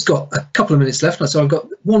just got a couple of minutes left, so I've got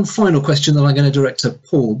one final question that I'm going to direct to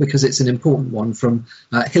Paul, because it's an important one from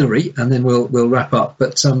Hilary, and then we'll wrap up.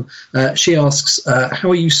 But she asks,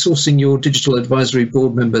 how are you sourcing your digital advisory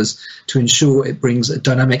board members to ensure it brings a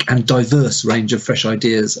dynamic and diverse range of fresh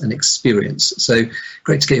ideas and experience? So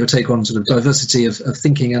great to get your take on sort of diversity of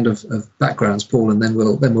thinking and of backgrounds, Paul, and then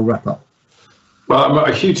we'll wrap up. Well, I'm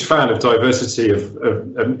a huge fan of diversity of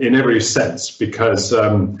in every sense, because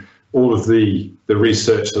all of the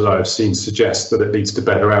research that I've seen suggests that it leads to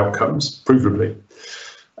better outcomes, provably.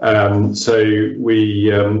 So we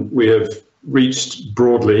have reached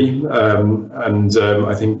broadly and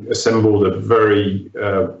I think assembled a very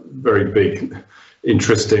big,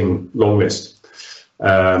 interesting long list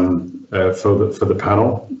for the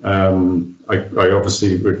panel. I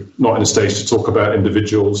obviously, we're not in a stage to talk about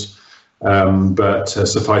individuals, but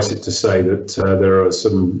suffice it to say that there are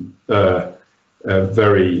some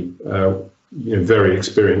very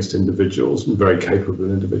experienced individuals and very capable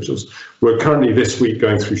individuals. We're currently this week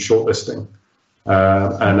going through shortlisting,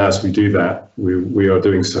 and as we do that, we are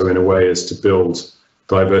doing so in a way as to build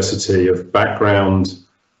diversity of background,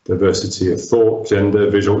 diversity of thought, gender,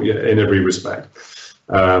 visual, in every respect,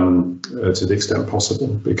 to the extent possible,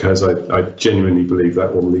 because I genuinely believe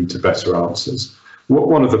that will lead to better answers.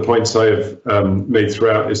 One of the points I have made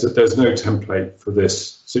throughout is that there's no template for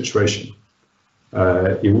this situation.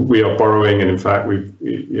 We are borrowing, and in fact,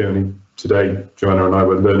 today, Joanna and I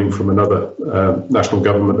were learning from another national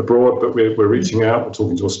government abroad, but we're reaching out, we're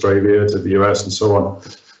talking to Australia, to the US, and so on,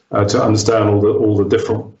 to understand all the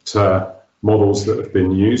different models that have been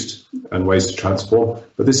used and ways to transform.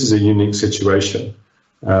 But this is a unique situation,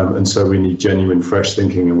 and so we need genuine, fresh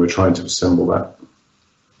thinking, and we're trying to assemble that.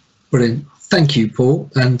 Brilliant. Thank you, Paul.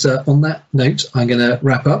 And on that note, I'm going to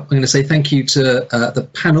wrap up. I'm going to say thank you to the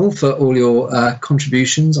panel for all your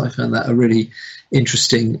contributions. I found that a really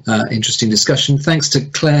interesting discussion. Thanks to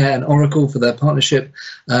Claire and Oracle for their partnership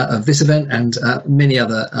of this event and many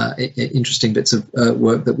other interesting bits of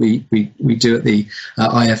work that we do at the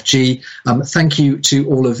IFG. Thank you to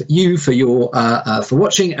all of you for your for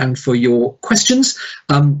watching and for your questions.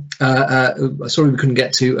 Sorry we couldn't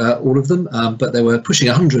get to all of them, but they were pushing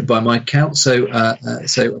 100 by my count, so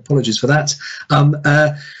apologies for that.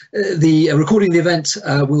 The recording of the event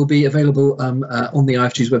will be available on the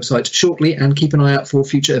IFG's website shortly, and keep an eye out for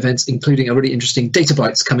future events, including a really interesting Data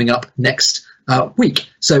Bites coming up next week.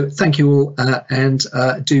 So thank you all, and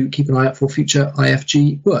do keep an eye out for future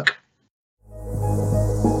IFG work.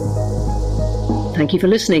 Thank you for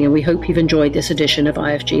listening, and we hope you've enjoyed this edition of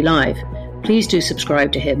IFG Live. Please do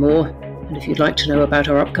subscribe to hear more, and if you'd like to know about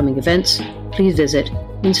our upcoming events, please visit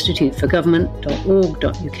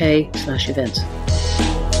instituteforgovernment.org.uk/events.